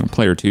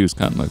 Player 2's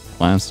cutting the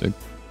plastic.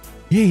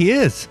 Yeah, he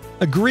is.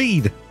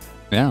 Agreed.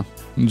 Yeah,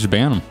 you just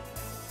ban him.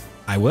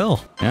 I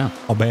will. Yeah,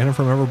 I'll ban him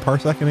from ever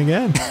parsucking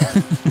again.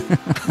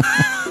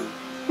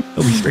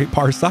 He'll be straight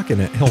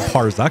parsucking it. He'll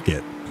parsuck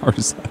it.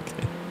 Parsuck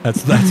it.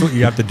 That's what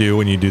you have to do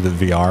when you do the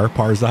VR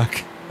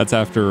parsuck. That's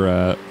after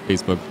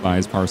Facebook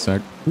buys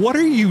Parsec. What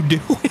are you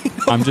doing?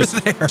 I'm just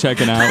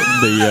checking out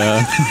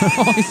the.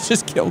 Oh, he's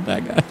just killed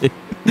that guy.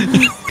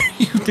 What are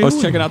you doing? I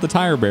was checking out the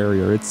tire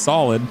barrier. It's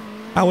solid.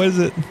 How is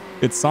it?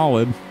 It's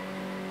solid.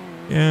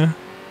 Yeah.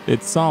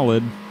 It's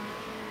solid.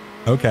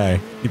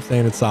 Okay. Keep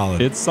saying it's solid.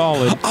 It's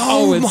solid.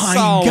 Oh, it's my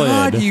solid.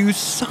 God, you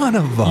son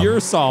of a. You're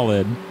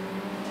solid.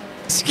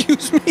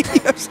 Excuse me. You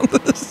have something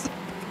to say.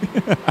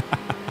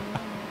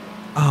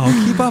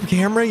 Oh, keep up,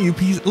 camera, you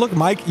piece. Look,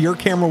 Mike, your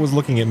camera was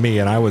looking at me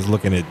and I was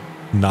looking at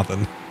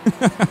nothing.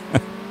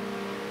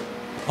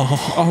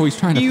 Oh, he's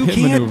trying to pit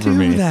maneuver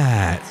me. You can't do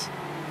that.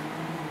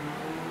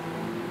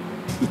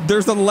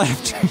 There's a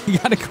left. You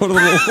got to go to the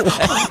left.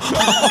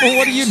 Oh,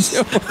 what are you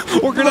doing?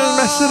 We're going to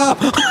mess it up.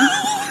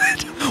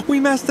 We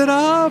messed it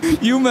up.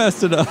 You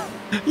messed it up.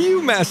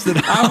 You messed it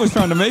up. I was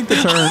trying to make the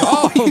turn.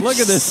 Oh, look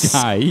at this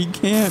guy. He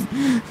can't.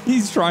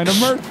 He's trying to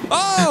murder.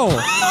 Oh!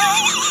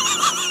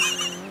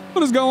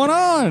 What is going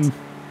on?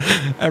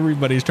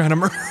 Everybody's trying to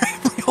murder.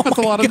 That's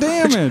a lot of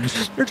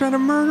damage. They're trying to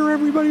murder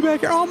everybody back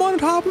here. Oh, I'm on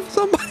top of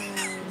somebody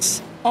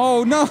else.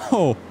 Oh,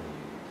 no.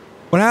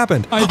 What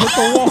happened? I hit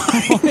the wall.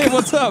 Hey,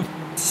 what's up?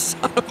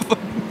 Son of a...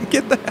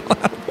 Get the hell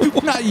out of the way.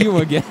 Not you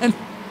again.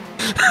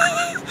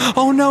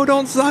 Oh, no,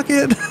 don't suck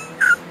it.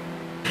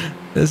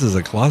 This is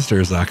a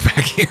cluster suck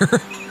back here.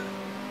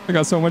 I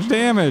got so much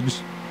damage.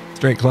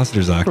 Straight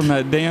cluster suck. From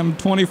that damn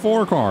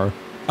 24 car.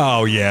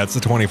 Oh, yeah, it's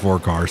the 24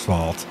 car's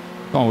fault.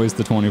 Always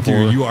the 24.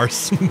 Dude, you are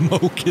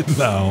smoking,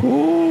 though.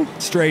 Ooh.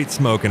 Straight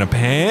smoking a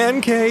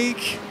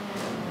pancake.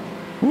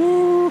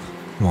 Ooh.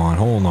 Come on,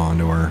 hold on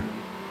to her.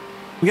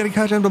 We got to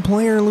catch up to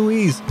Player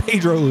Luis.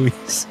 Pedro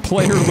Luis.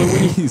 Player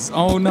Luis.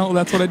 Oh, no,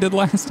 that's what I did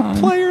last time.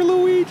 Player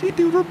Luigi.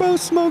 Dude, we're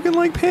both smoking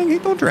like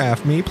pancake. Don't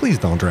draft me. Please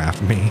don't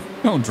draft me.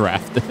 Don't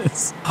draft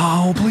this.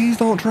 Oh, please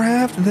don't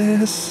draft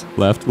this.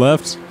 Left,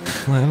 left.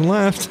 Left,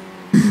 left.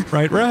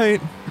 Right,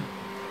 right.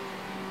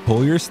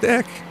 Pull your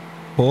stick.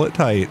 Pull it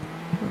tight.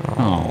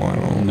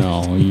 Oh,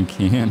 no, you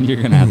can't. You're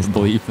going to have to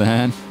believe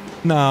that.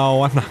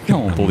 No, I'm not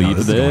going to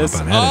believe this.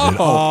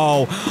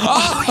 Oh.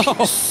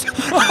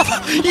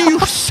 You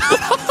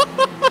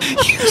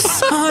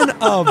son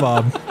of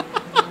a...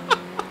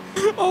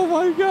 Oh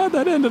my God,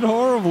 that ended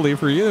horribly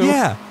for you.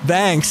 Yeah,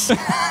 thanks.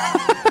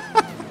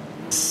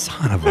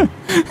 Son of a...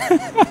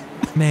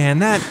 Man,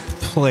 that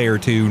Player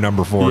 2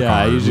 number 4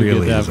 car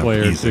really is a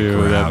Player piece 2, of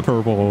crap. that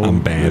purple...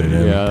 I'm banning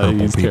him. Yeah,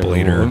 purple people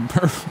eater.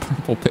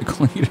 Purple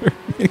pickle eater.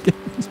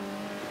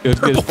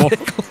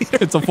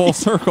 It's a full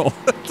circle.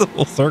 It's a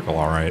full circle,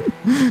 all right.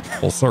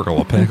 Full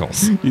circle of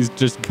pickles. He's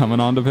just coming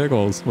on to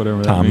pickles,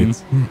 whatever that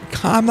means.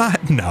 I'm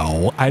not.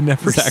 No, I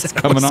never Zach's said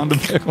coming on to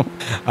pickle.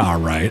 All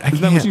right. Is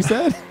that what you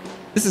said?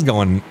 This is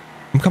going.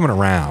 I'm coming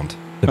around to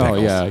pickles. Oh,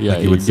 yeah.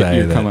 Like you would say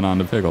you're coming on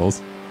to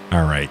pickles.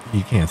 All right.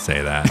 You can't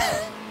say that.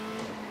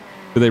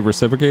 Do they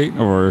reciprocate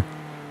or?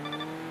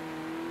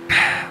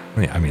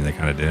 I mean, they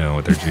kind of do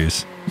with their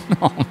juice.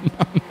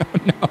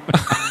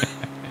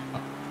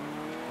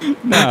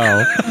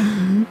 No.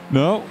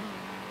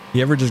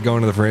 You ever just go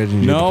into the fridge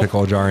and you get the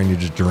pickle jar and you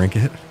just drink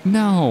it?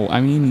 No.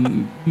 I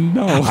mean,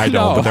 no. I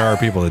don't, but there are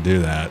people that do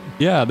that.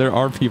 Yeah, there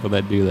are people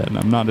that do that, and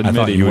I'm not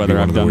admitting whether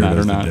I've done that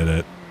or not. Did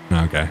it.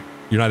 Okay.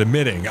 You're not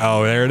admitting.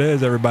 Oh, there it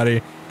is,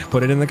 everybody.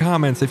 Put it in the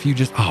comments if you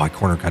just... Oh, I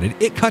corner cut it.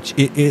 It cuts...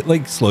 It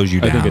like slows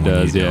you down. I think it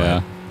does,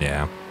 yeah.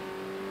 Yeah.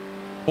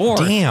 4.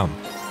 Damn.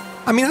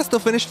 I mean, I still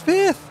finished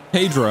 5th.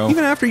 Pedro.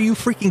 Even after you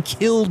freaking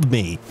killed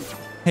me.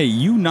 Hey,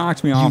 you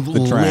knocked me off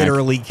the track. You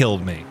literally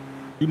killed me.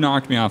 You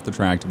knocked me off the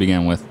track to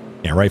begin with.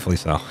 Yeah, rightfully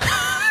so.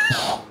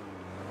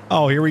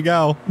 Oh, here we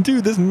go.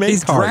 Dude, this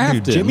mint card.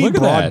 Dude, Jimmy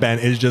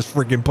Broadbent is just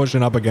freaking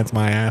pushing up against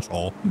my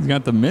asshole. He's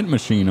got the mint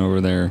machine over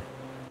there.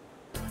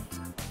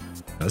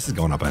 This is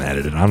going up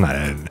unedited. I'm not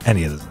editing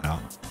any of this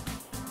out.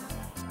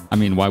 I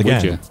mean, why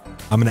would you?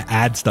 I'm going to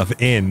add stuff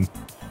in. It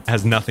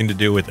has nothing to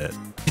do with it.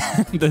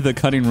 the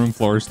cutting room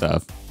floor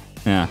stuff.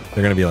 Yeah.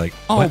 They're going to be like,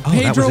 oh,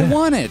 Pedro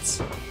won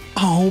it.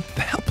 Oh,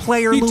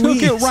 player Luis. He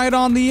took it right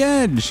on the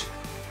edge.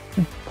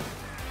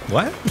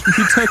 What?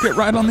 He took it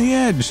right on the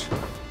edge.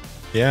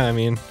 Yeah, I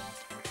mean,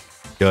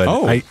 good.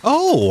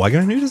 Oh, I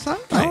got a new design.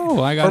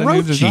 Oh, I got a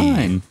new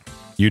design.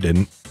 You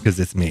didn't, because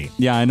it's me.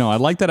 Yeah, I know. I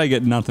like that I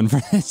get nothing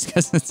for this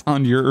because it's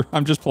on your.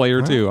 I'm just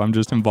player 2. I'm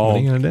just involved. What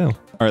are you gonna do?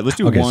 All right, let's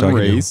do one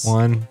race.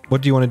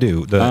 What do you want to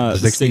do? The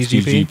 60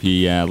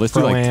 GP? Yeah, let's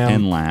do like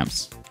 10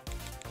 laps.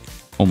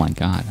 Oh my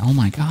god! Oh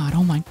my god!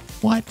 Oh my!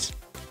 What?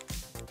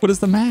 What is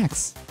the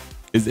max?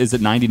 Is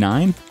it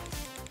 99?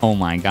 Oh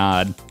my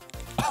god!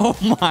 Oh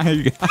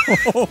my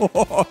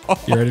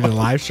god! You ready to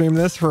live stream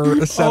this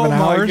for 7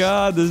 hours? Oh my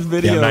god! This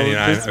video. Yeah,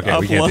 99. Okay,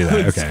 we can't do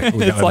that. Okay,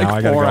 it's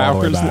like 4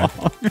 hours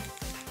long.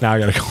 Now I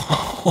gotta go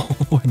all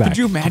the way back. Could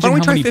you imagine how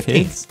many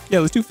pits? Yeah,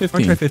 let's do 15.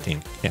 Let's try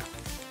 15. Yeah.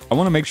 I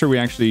want to make sure we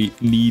actually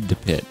need to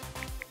pit.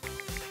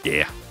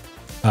 Yeah.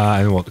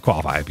 And we'll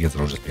qualify because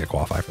it'll just be a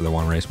qualify for the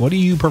one race. What do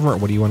you prefer?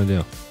 What do you want to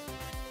do?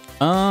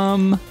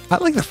 I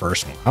like the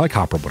first one. I like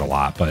Copperwood a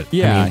lot, but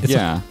yeah,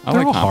 I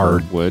like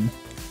Copperwood.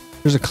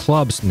 There's a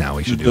club. Now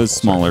we should do the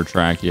smaller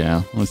track.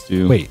 Yeah, let's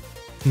do. Wait,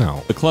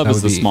 no. The club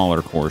is the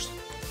smaller course.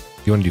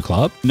 You want to do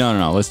club?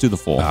 No. Let's do the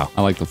full. Oh.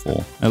 I like the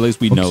full. At least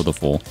we know the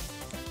full.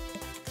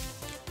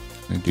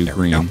 I do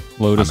green.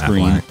 Lotus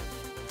green.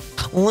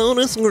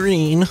 Lotus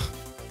green.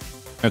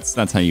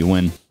 That's how you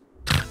win.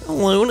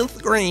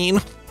 Lotus green.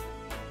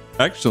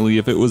 Actually,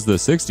 if it was the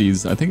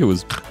 60s, I think it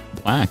was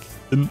black.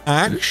 Did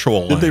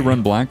they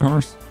run black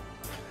cars?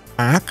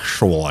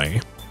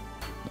 Actually.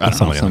 I don't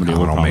know. Somebody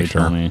will probably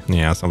tell me.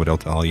 Yeah, somebody will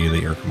tell you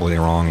that you're completely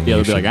wrong. And yeah,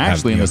 they'll be like,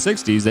 actually, in the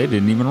 60s, they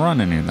didn't even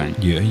run anything.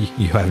 You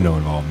have no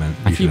involvement.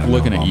 I keep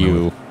looking at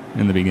you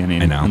in the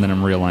beginning. I know. And then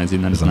I'm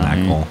realizing that it's not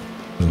me. Cool?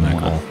 Isn't that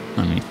cool?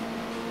 I mean,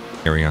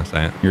 here we go.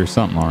 Say it. You're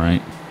something, all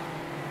right.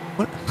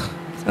 What?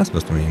 What's that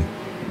supposed to mean?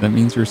 That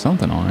means you're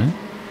something, all right.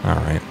 All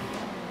right.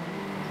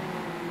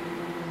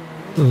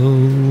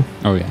 Oh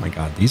yeah. Oh my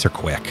God, these are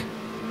quick.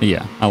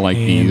 Yeah, I like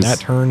and these. That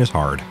turn is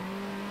hard.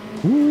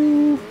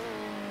 Ooh.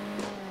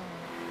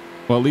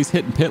 Well, at least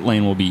hitting pit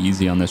lane will be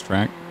easy on this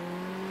track.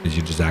 Did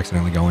you just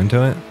accidentally go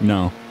into it?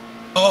 No.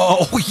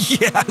 Oh,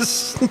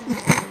 yes.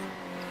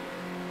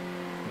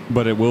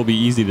 But it will be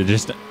easy to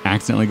just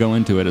accidentally go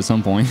into it at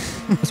some point.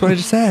 That's what I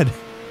just said.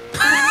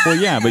 Well,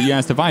 yeah, but you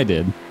asked if I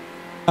did.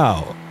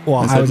 Oh, well,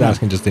 I was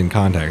asking just in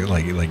context,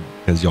 like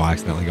because you'll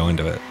accidentally go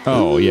into it.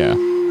 Oh, yeah.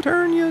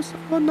 Turn you.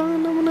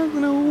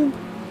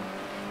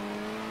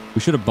 We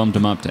should have bumped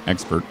him up to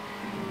expert.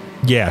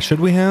 Yeah, should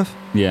we have?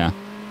 Yeah.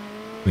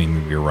 I mean,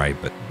 maybe you're right,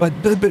 but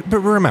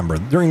remember,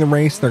 during the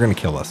race, they're going to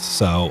kill us,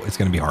 so it's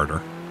going to be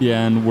harder.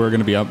 Yeah, and we're going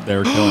to be up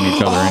there killing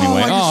each other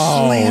anyway.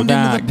 Oh,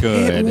 that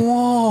good.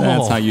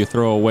 That's how you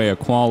throw away a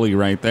quali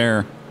right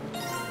there.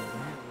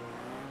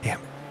 Damn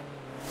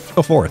it.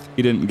 Go fourth.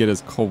 He didn't get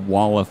his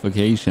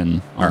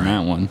qualification on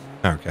that one.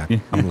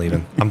 Okay, I'm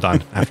leaving. I'm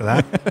done after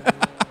that.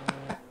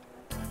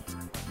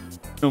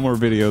 No more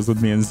videos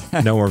with me and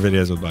Zach. No more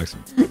videos with Bucks.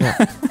 Yeah.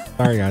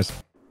 Sorry, guys.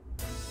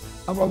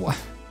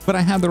 But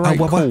I had the right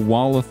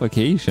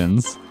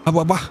qualifications. I'm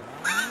going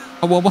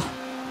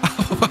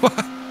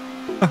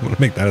to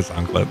make that a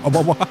sound clip.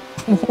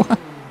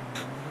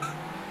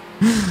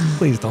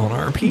 Please don't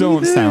RP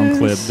Don't sound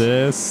clip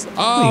this.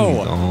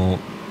 Oh.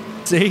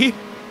 Please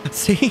don't.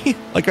 See?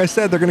 Like I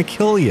said, they're going to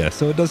kill you,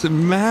 so it doesn't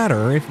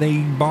matter if they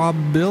Bob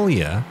Bill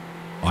you.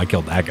 Oh, I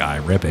killed that guy.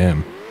 Rip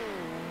him.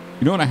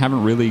 You know what I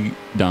haven't really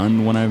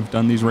done when I've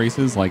done these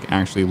races? Like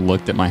actually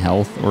looked at my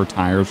health or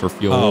tires or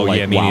fuel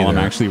while I'm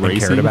actually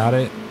racing. Cared about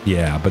it?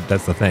 Yeah, but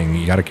that's the thing.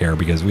 You got to care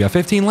because we have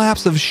 15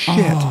 laps of shit.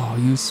 Oh,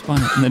 you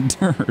spun it in the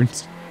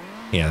dirt.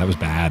 Yeah, that was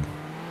bad.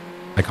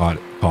 I caught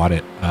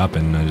it up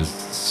and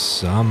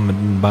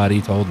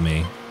somebody told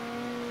me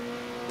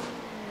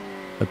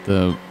that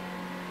the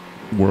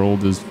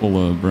world is full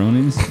of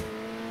bronies.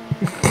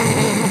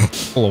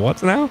 Full of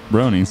what's now?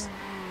 Bronies.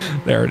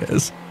 There it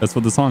is. That's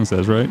what the song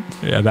says, right?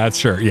 Yeah, that's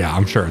sure. Yeah,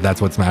 I'm sure that's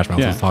what Smash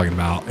Mouth was talking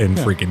about in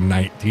freaking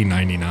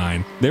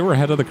 1999. They were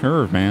ahead of the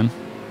curve, man.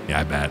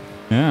 Yeah, I bet.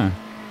 Yeah.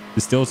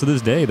 Still to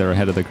this day, they're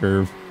ahead of the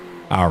curve.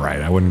 All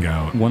right, I wouldn't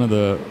go. One of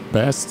the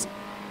best.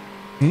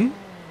 All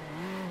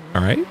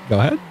right, go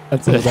ahead.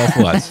 That's it.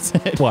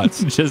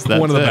 What's? Just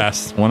one of the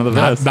best. One of the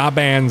best. Not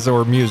bands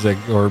or music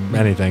or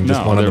anything.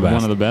 Just one of the best.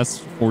 One of the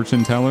best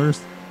fortune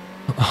tellers.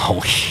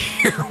 Oh,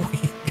 here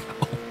we go.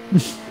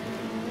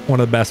 One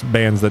of the best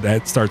bands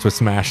that starts with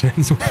smash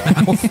ends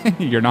with.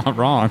 You're not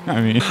wrong. I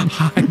mean,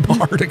 high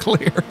bar to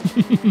clear.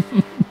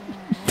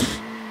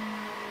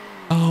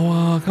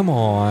 Come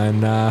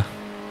on.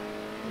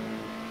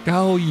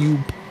 Go, you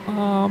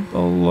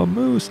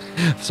pamplemousse.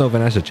 So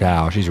Vanessa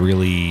Chow, she's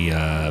really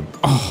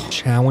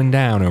chowing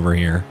down over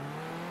here.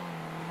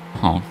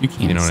 Oh, you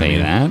can't say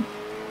that.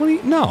 What do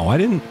you, no, I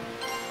didn't.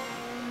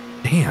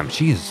 Damn,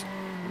 she's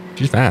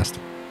fast.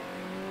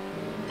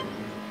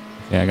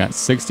 Okay, I got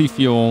 60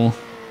 fuel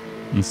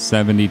and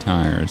 70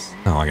 tires.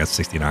 Oh, I got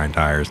 69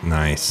 tires.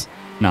 Nice.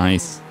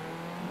 Nice.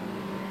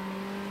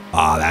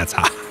 Oh, that's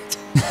hot.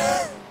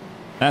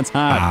 That's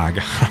hot. I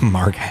got a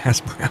Mark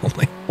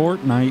Asprowley.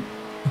 Fortnite.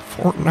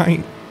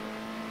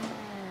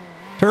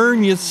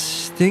 Turn, you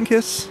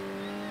stinkus.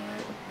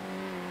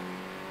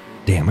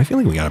 Damn, I feel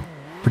like we got a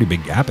pretty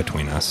big gap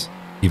between us,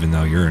 even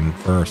though you're in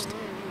first.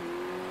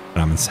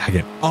 And I'm in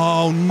second.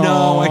 Oh,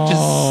 no. I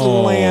just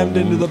slammed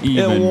into the pit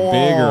even wall.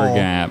 Bigger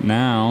gap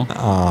now.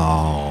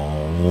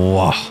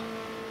 Oh.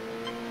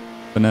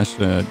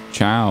 Vanessa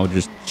Chow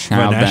just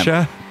chowed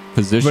that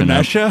position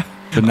Vanessa?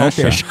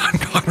 Vanessa. Okay, Sean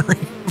Connery.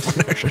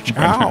 Vanessa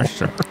Chow.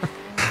 Vanessa.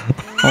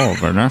 Oh,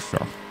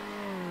 Vanessa.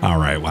 All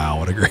right. Wow.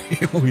 What a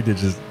great. We did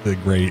just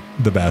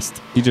the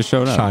best. He just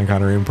showed up. Sean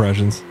Connery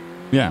impressions.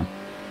 Yeah.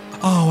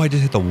 Oh, I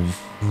just hit the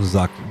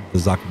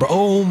Zuck.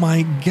 Oh,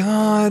 my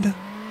God.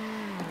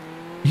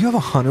 You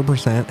have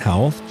 100%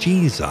 health?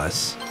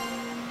 Jesus.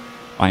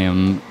 I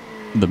am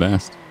the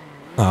best.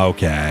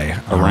 Okay.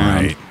 All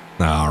Around.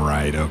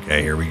 right.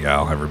 Okay. Here we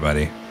go,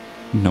 everybody.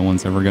 No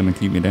one's ever going to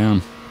keep me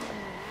down.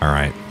 All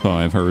right. So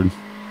I've heard.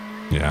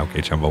 Yeah.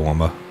 Okay.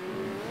 Chumbawamba.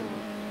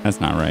 That's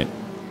not right.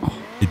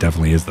 It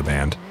definitely is the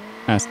band.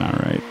 That's not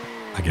right.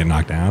 I get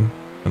knocked down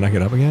and I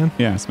get up again?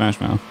 Yeah.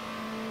 Smash Mouth.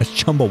 It's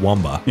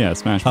Chumbawamba. Yeah.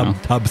 Smash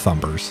Mouth. Tub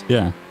thumpers.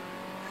 Yeah.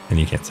 And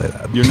you can't say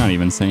that. You're not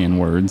even saying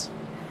words.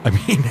 I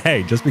mean,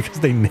 hey, just because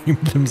they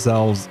named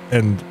themselves,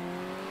 and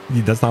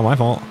that's not my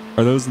fault.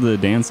 Are those the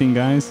dancing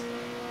guys?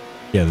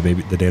 Yeah,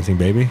 the dancing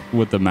baby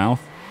with the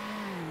mouth.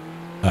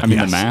 I mean,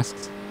 yes. The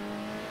masks.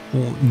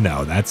 Well,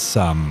 no, that's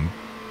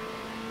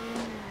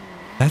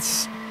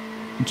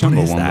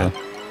Chumbawamba.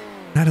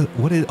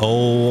 What is?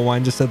 Oh,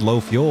 mine just said low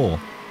fuel.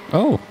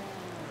 Oh,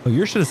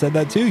 yours should have said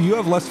that too. You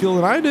have less fuel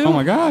than I do. Oh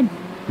my God.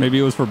 Maybe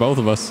it was for both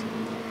of us.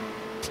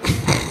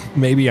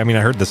 Maybe. I mean,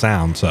 I heard the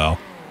sound, so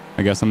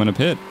I guess I'm gonna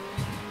pit.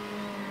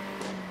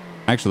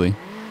 Actually,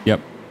 yep,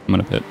 I'm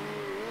gonna pit.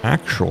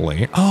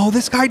 Actually, oh,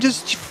 this guy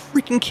just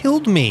freaking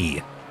killed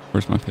me.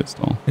 Where's my pit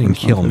stall? He didn't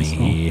kill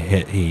me.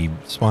 He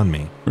spun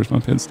me. Where's my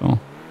pit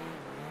stall?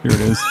 Here it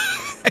is.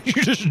 You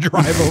just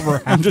drive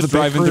over. I'm just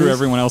driving through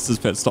everyone else's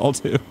pit stall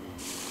too.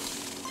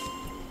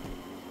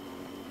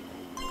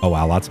 Oh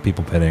wow, lots of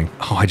people pitting.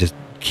 Oh, I just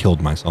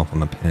killed myself on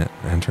the pit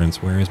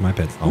entrance. Where is my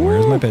pit stall?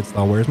 Where's my pit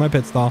stall? Where's my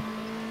pit stall?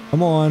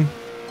 Come on.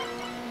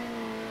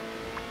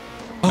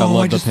 Oh,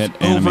 I just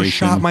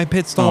overshot my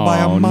pit stall by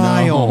a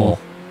mile. No.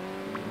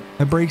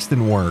 My brakes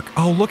didn't work.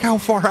 Oh, look how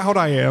far out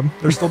I am.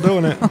 They're still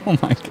doing it. Oh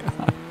my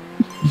God.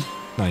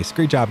 Nice.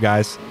 Great job,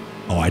 guys.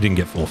 Oh, I didn't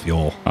get full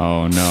fuel.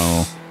 Oh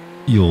no.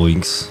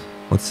 Yoinks.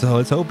 Let's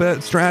hope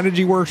that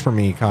strategy works for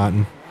me,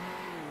 Cotton.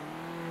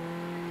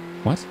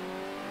 What?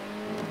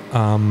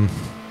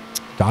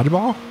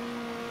 Dodgeball?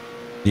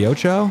 The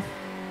Ocho?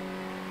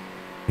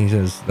 He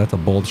says, that's a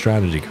bold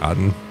strategy,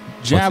 Cotton.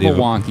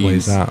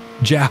 Jabberwockies.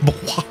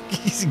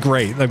 Jabberwockies.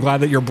 Great. I'm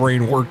glad that your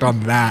brain worked on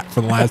that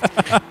for the last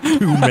 2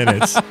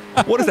 minutes.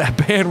 What is that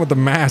band with the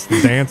mask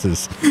that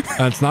dances?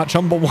 It's not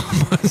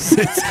Chumbawambas.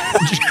 It's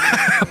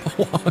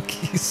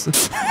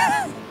Jabberwockies.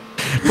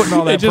 Putting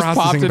all that it just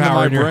popped into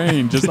my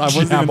brain. I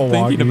wasn't even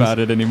thinking about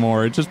it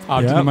anymore. It just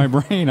popped into my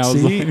brain. I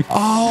was like,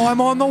 oh, I'm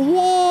on the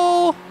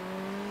wall.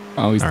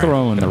 Oh, he's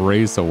throwing the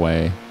race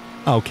away.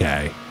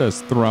 Okay.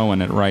 Just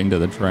throwing it right into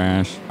the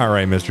trash. All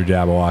right, Mr.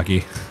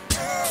 Jabberwocky.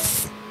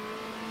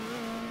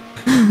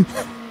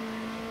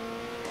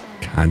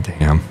 God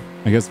damn.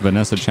 I guess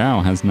Vanessa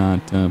Chow has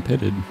not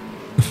pitted.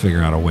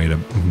 Figure out a way to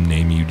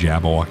name you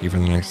Jabberwocky for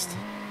the next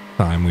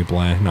time we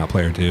play. Not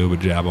player 2, but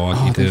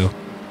Jabberwocky 2.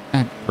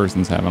 That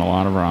person's having a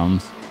lot of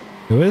problems.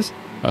 Who is?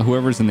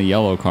 Whoever's in the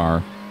yellow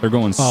car. They're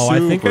going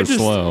super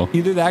slow.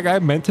 Either that guy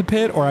meant to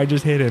pit or I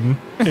just hit him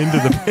into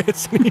the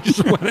pits and he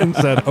just went and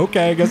said,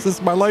 okay, I guess this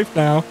is my life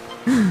now.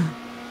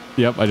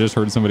 Yep, I just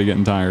heard somebody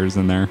getting tires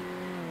in there.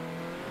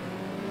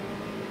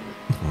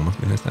 Oh,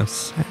 must be nice to have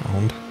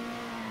sound.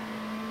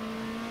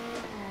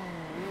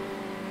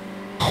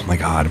 Oh my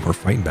God, we're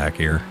fighting back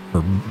here for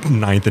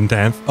 9th and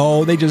 10th.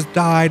 Oh, they just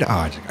died. Oh,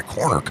 I just got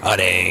corner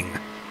cutting.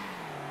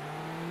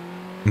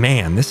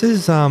 Man, this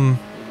is, I don't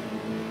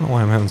know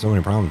why I'm having so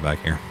many problems back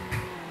here.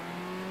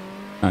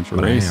 Not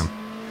your race.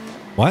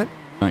 What?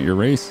 Not your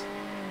race.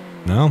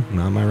 No,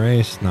 not my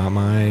race. Not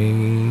my,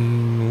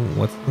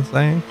 what's the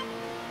saying?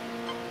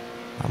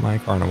 Not my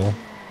carnival.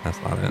 That's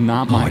not it.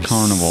 Not my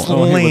carnival.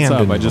 Oh, hey, what's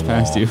up? I just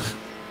passed you.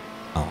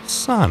 Oh,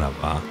 son of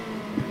a.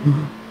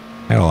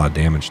 I had a lot of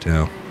damage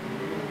too.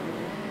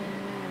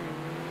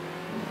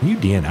 Can you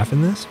DNF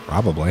in this?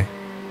 Probably.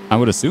 I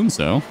would assume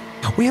so.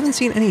 We haven't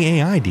seen any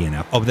AI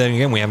DNF. Oh, but then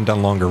again, we haven't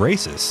done longer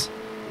races.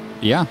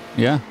 Yeah,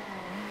 yeah.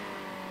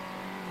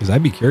 Because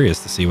I'd be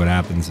curious to see what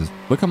happens.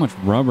 Look how much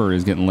rubber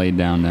is getting laid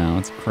down now.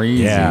 It's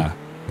crazy. Yeah.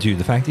 Dude,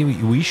 the fact that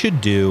we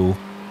should do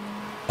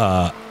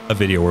a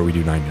video where we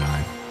do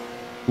 99.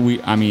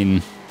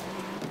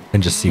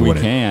 And just see what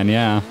we can,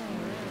 yeah.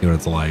 See what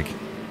it's like.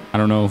 I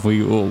don't know if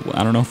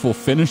we'll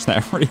finish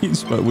that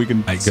race, but we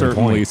can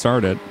certainly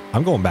start it.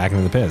 I'm going back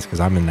into the pits because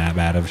I'm in that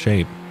bad of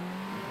shape.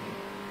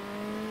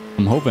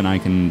 I'm hoping I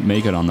can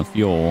make it on the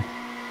fuel.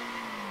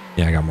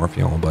 Yeah, I got more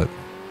fuel, but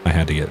I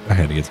had to get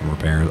some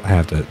repairs. I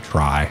have to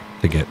try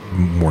to get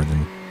more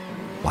than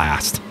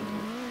last.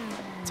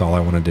 That's all I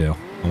want to do.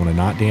 I want to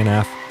not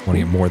DNF. I want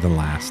to get more than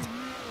last.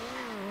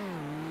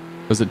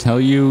 Does it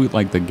tell you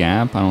like the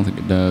gap? I don't think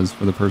it does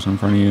for the person in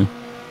front of you.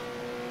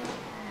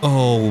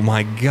 Oh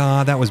my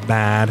God, that was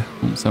bad.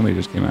 Somebody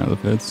just came out of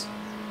the pits.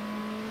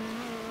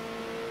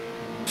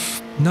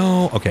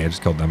 No. Okay, I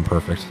just killed them.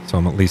 Perfect. So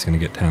I'm at least going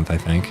to get 10th, I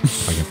think,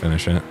 if I can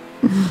finish it.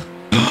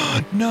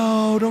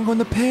 No, don't go in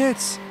the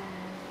pits.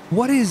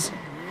 What is...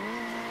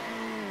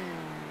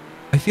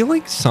 I feel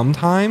like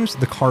sometimes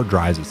the car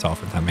drives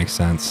itself, if that makes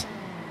sense.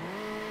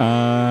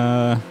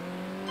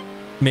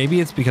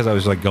 Maybe it's because I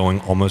was like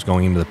almost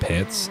going into the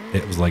pits.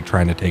 It was like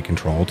trying to take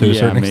control to a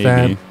certain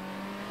extent.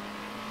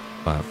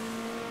 But...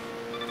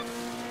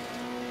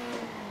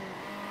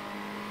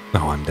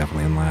 No, I'm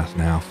definitely in last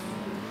now.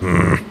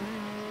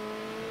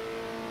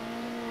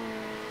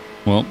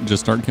 Well,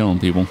 just start killing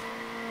people.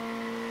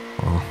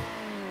 Well,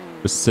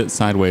 just sit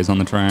sideways on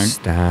the track.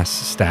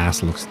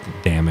 Stas looks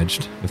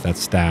damaged. If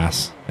that's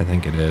Stas, I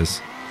think it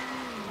is.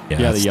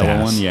 Yeah, the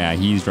yellow one. Yeah,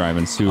 he's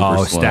driving super slow.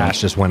 Oh, Stas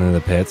just went into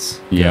the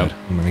pits. Yeah.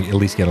 I'm going to at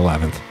least get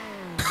 11th.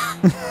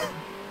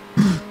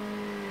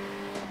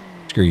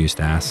 Screw you,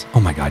 Stas. Oh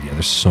my God, yeah,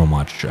 there's so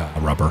much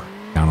rubber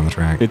down on the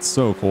track. It's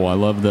so cool. I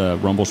love the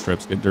rumble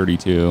strips get dirty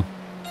too.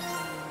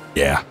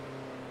 Yeah.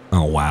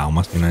 Oh, wow.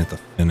 Must be nice to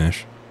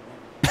finish.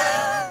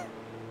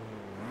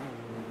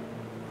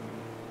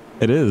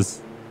 It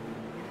is.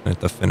 I have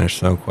to finish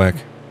so quick,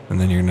 and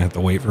then you're going to have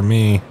to wait for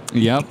me.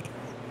 Yep.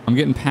 I'm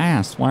getting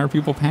passed. Why are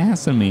people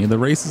passing me? The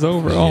race is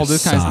over. Oh,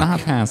 this guy's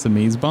not passing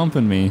me. He's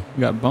bumping me.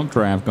 We got bump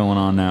draft going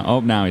on now. Oh,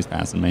 now he's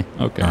passing me.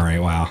 Okay. All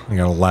right. Wow. I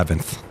got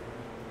 11th.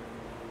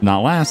 Not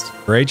last.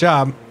 Great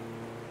job.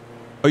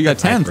 Oh, you got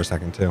 10th. For a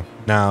second, too.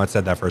 No, it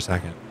said that for a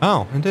second.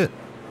 Oh, it did.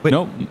 Wait.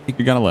 Nope.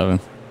 You got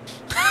 11th.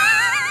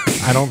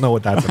 I don't know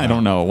what that's about. I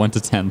don't know. It went to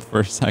 10th for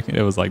a second.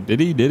 It was like,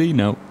 did he?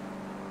 Nope.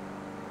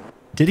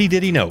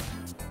 Diddy, nope.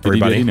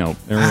 Everybody, nope.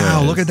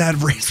 Wow, look at that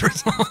race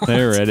result.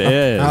 There it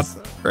is. Not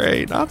so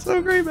great. Not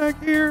so great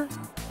back here.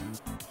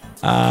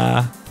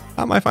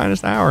 Not my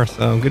finest hour,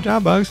 so good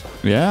job, Bugs.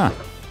 Yeah.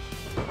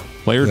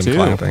 Player 2.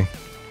 Clapping.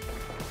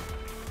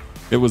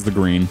 It was the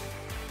green.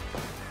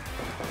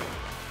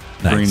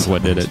 Nice. Green's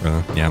what did it.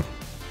 Yeah.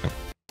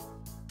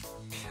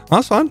 Well,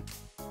 that's fun.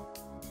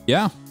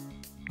 Yeah.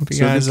 Hope you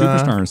guys,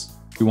 Superstars.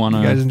 You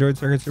guys enjoyed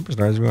Circuit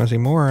Superstars. If you want to see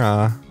more,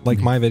 like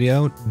my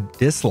video,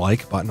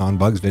 dislike button on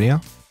Bugs video.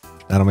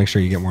 That'll make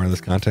sure you get more of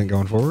this content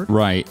going forward.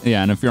 Right.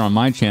 Yeah. And if you're on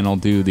my channel,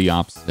 do the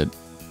opposite.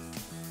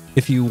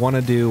 If you want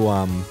to do,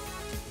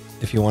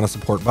 if you want to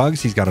support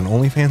Bugs, he's got an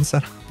OnlyFans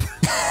set up.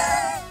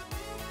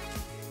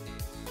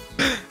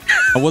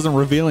 I wasn't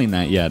revealing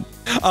that yet.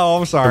 Oh,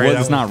 I'm sorry.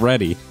 It's not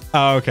ready.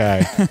 Oh,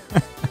 okay.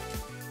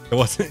 It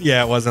wasn't.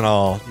 Yeah, it wasn't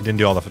all. You didn't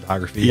do all the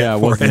photography. Yeah, it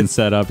wasn't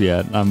set up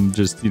yet. I'm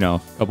just, a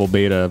couple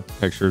beta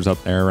pictures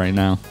up there right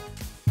now.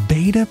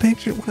 Beta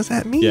picture? What does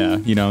that mean? Yeah,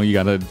 you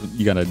gotta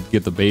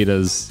get the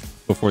betas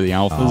before the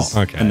alphas.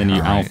 Oh, okay. And then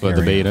you alpha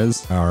the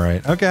betas. All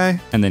right. Okay.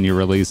 And then you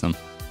release them.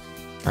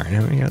 All right. I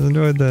hope you guys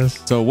enjoyed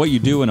this. So what you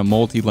do in a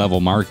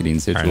multi-level marketing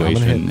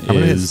situation I'm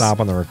gonna hit stop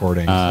on the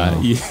recording.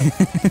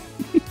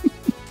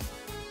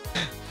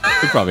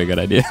 It's probably a good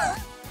idea.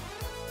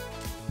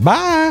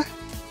 Bye.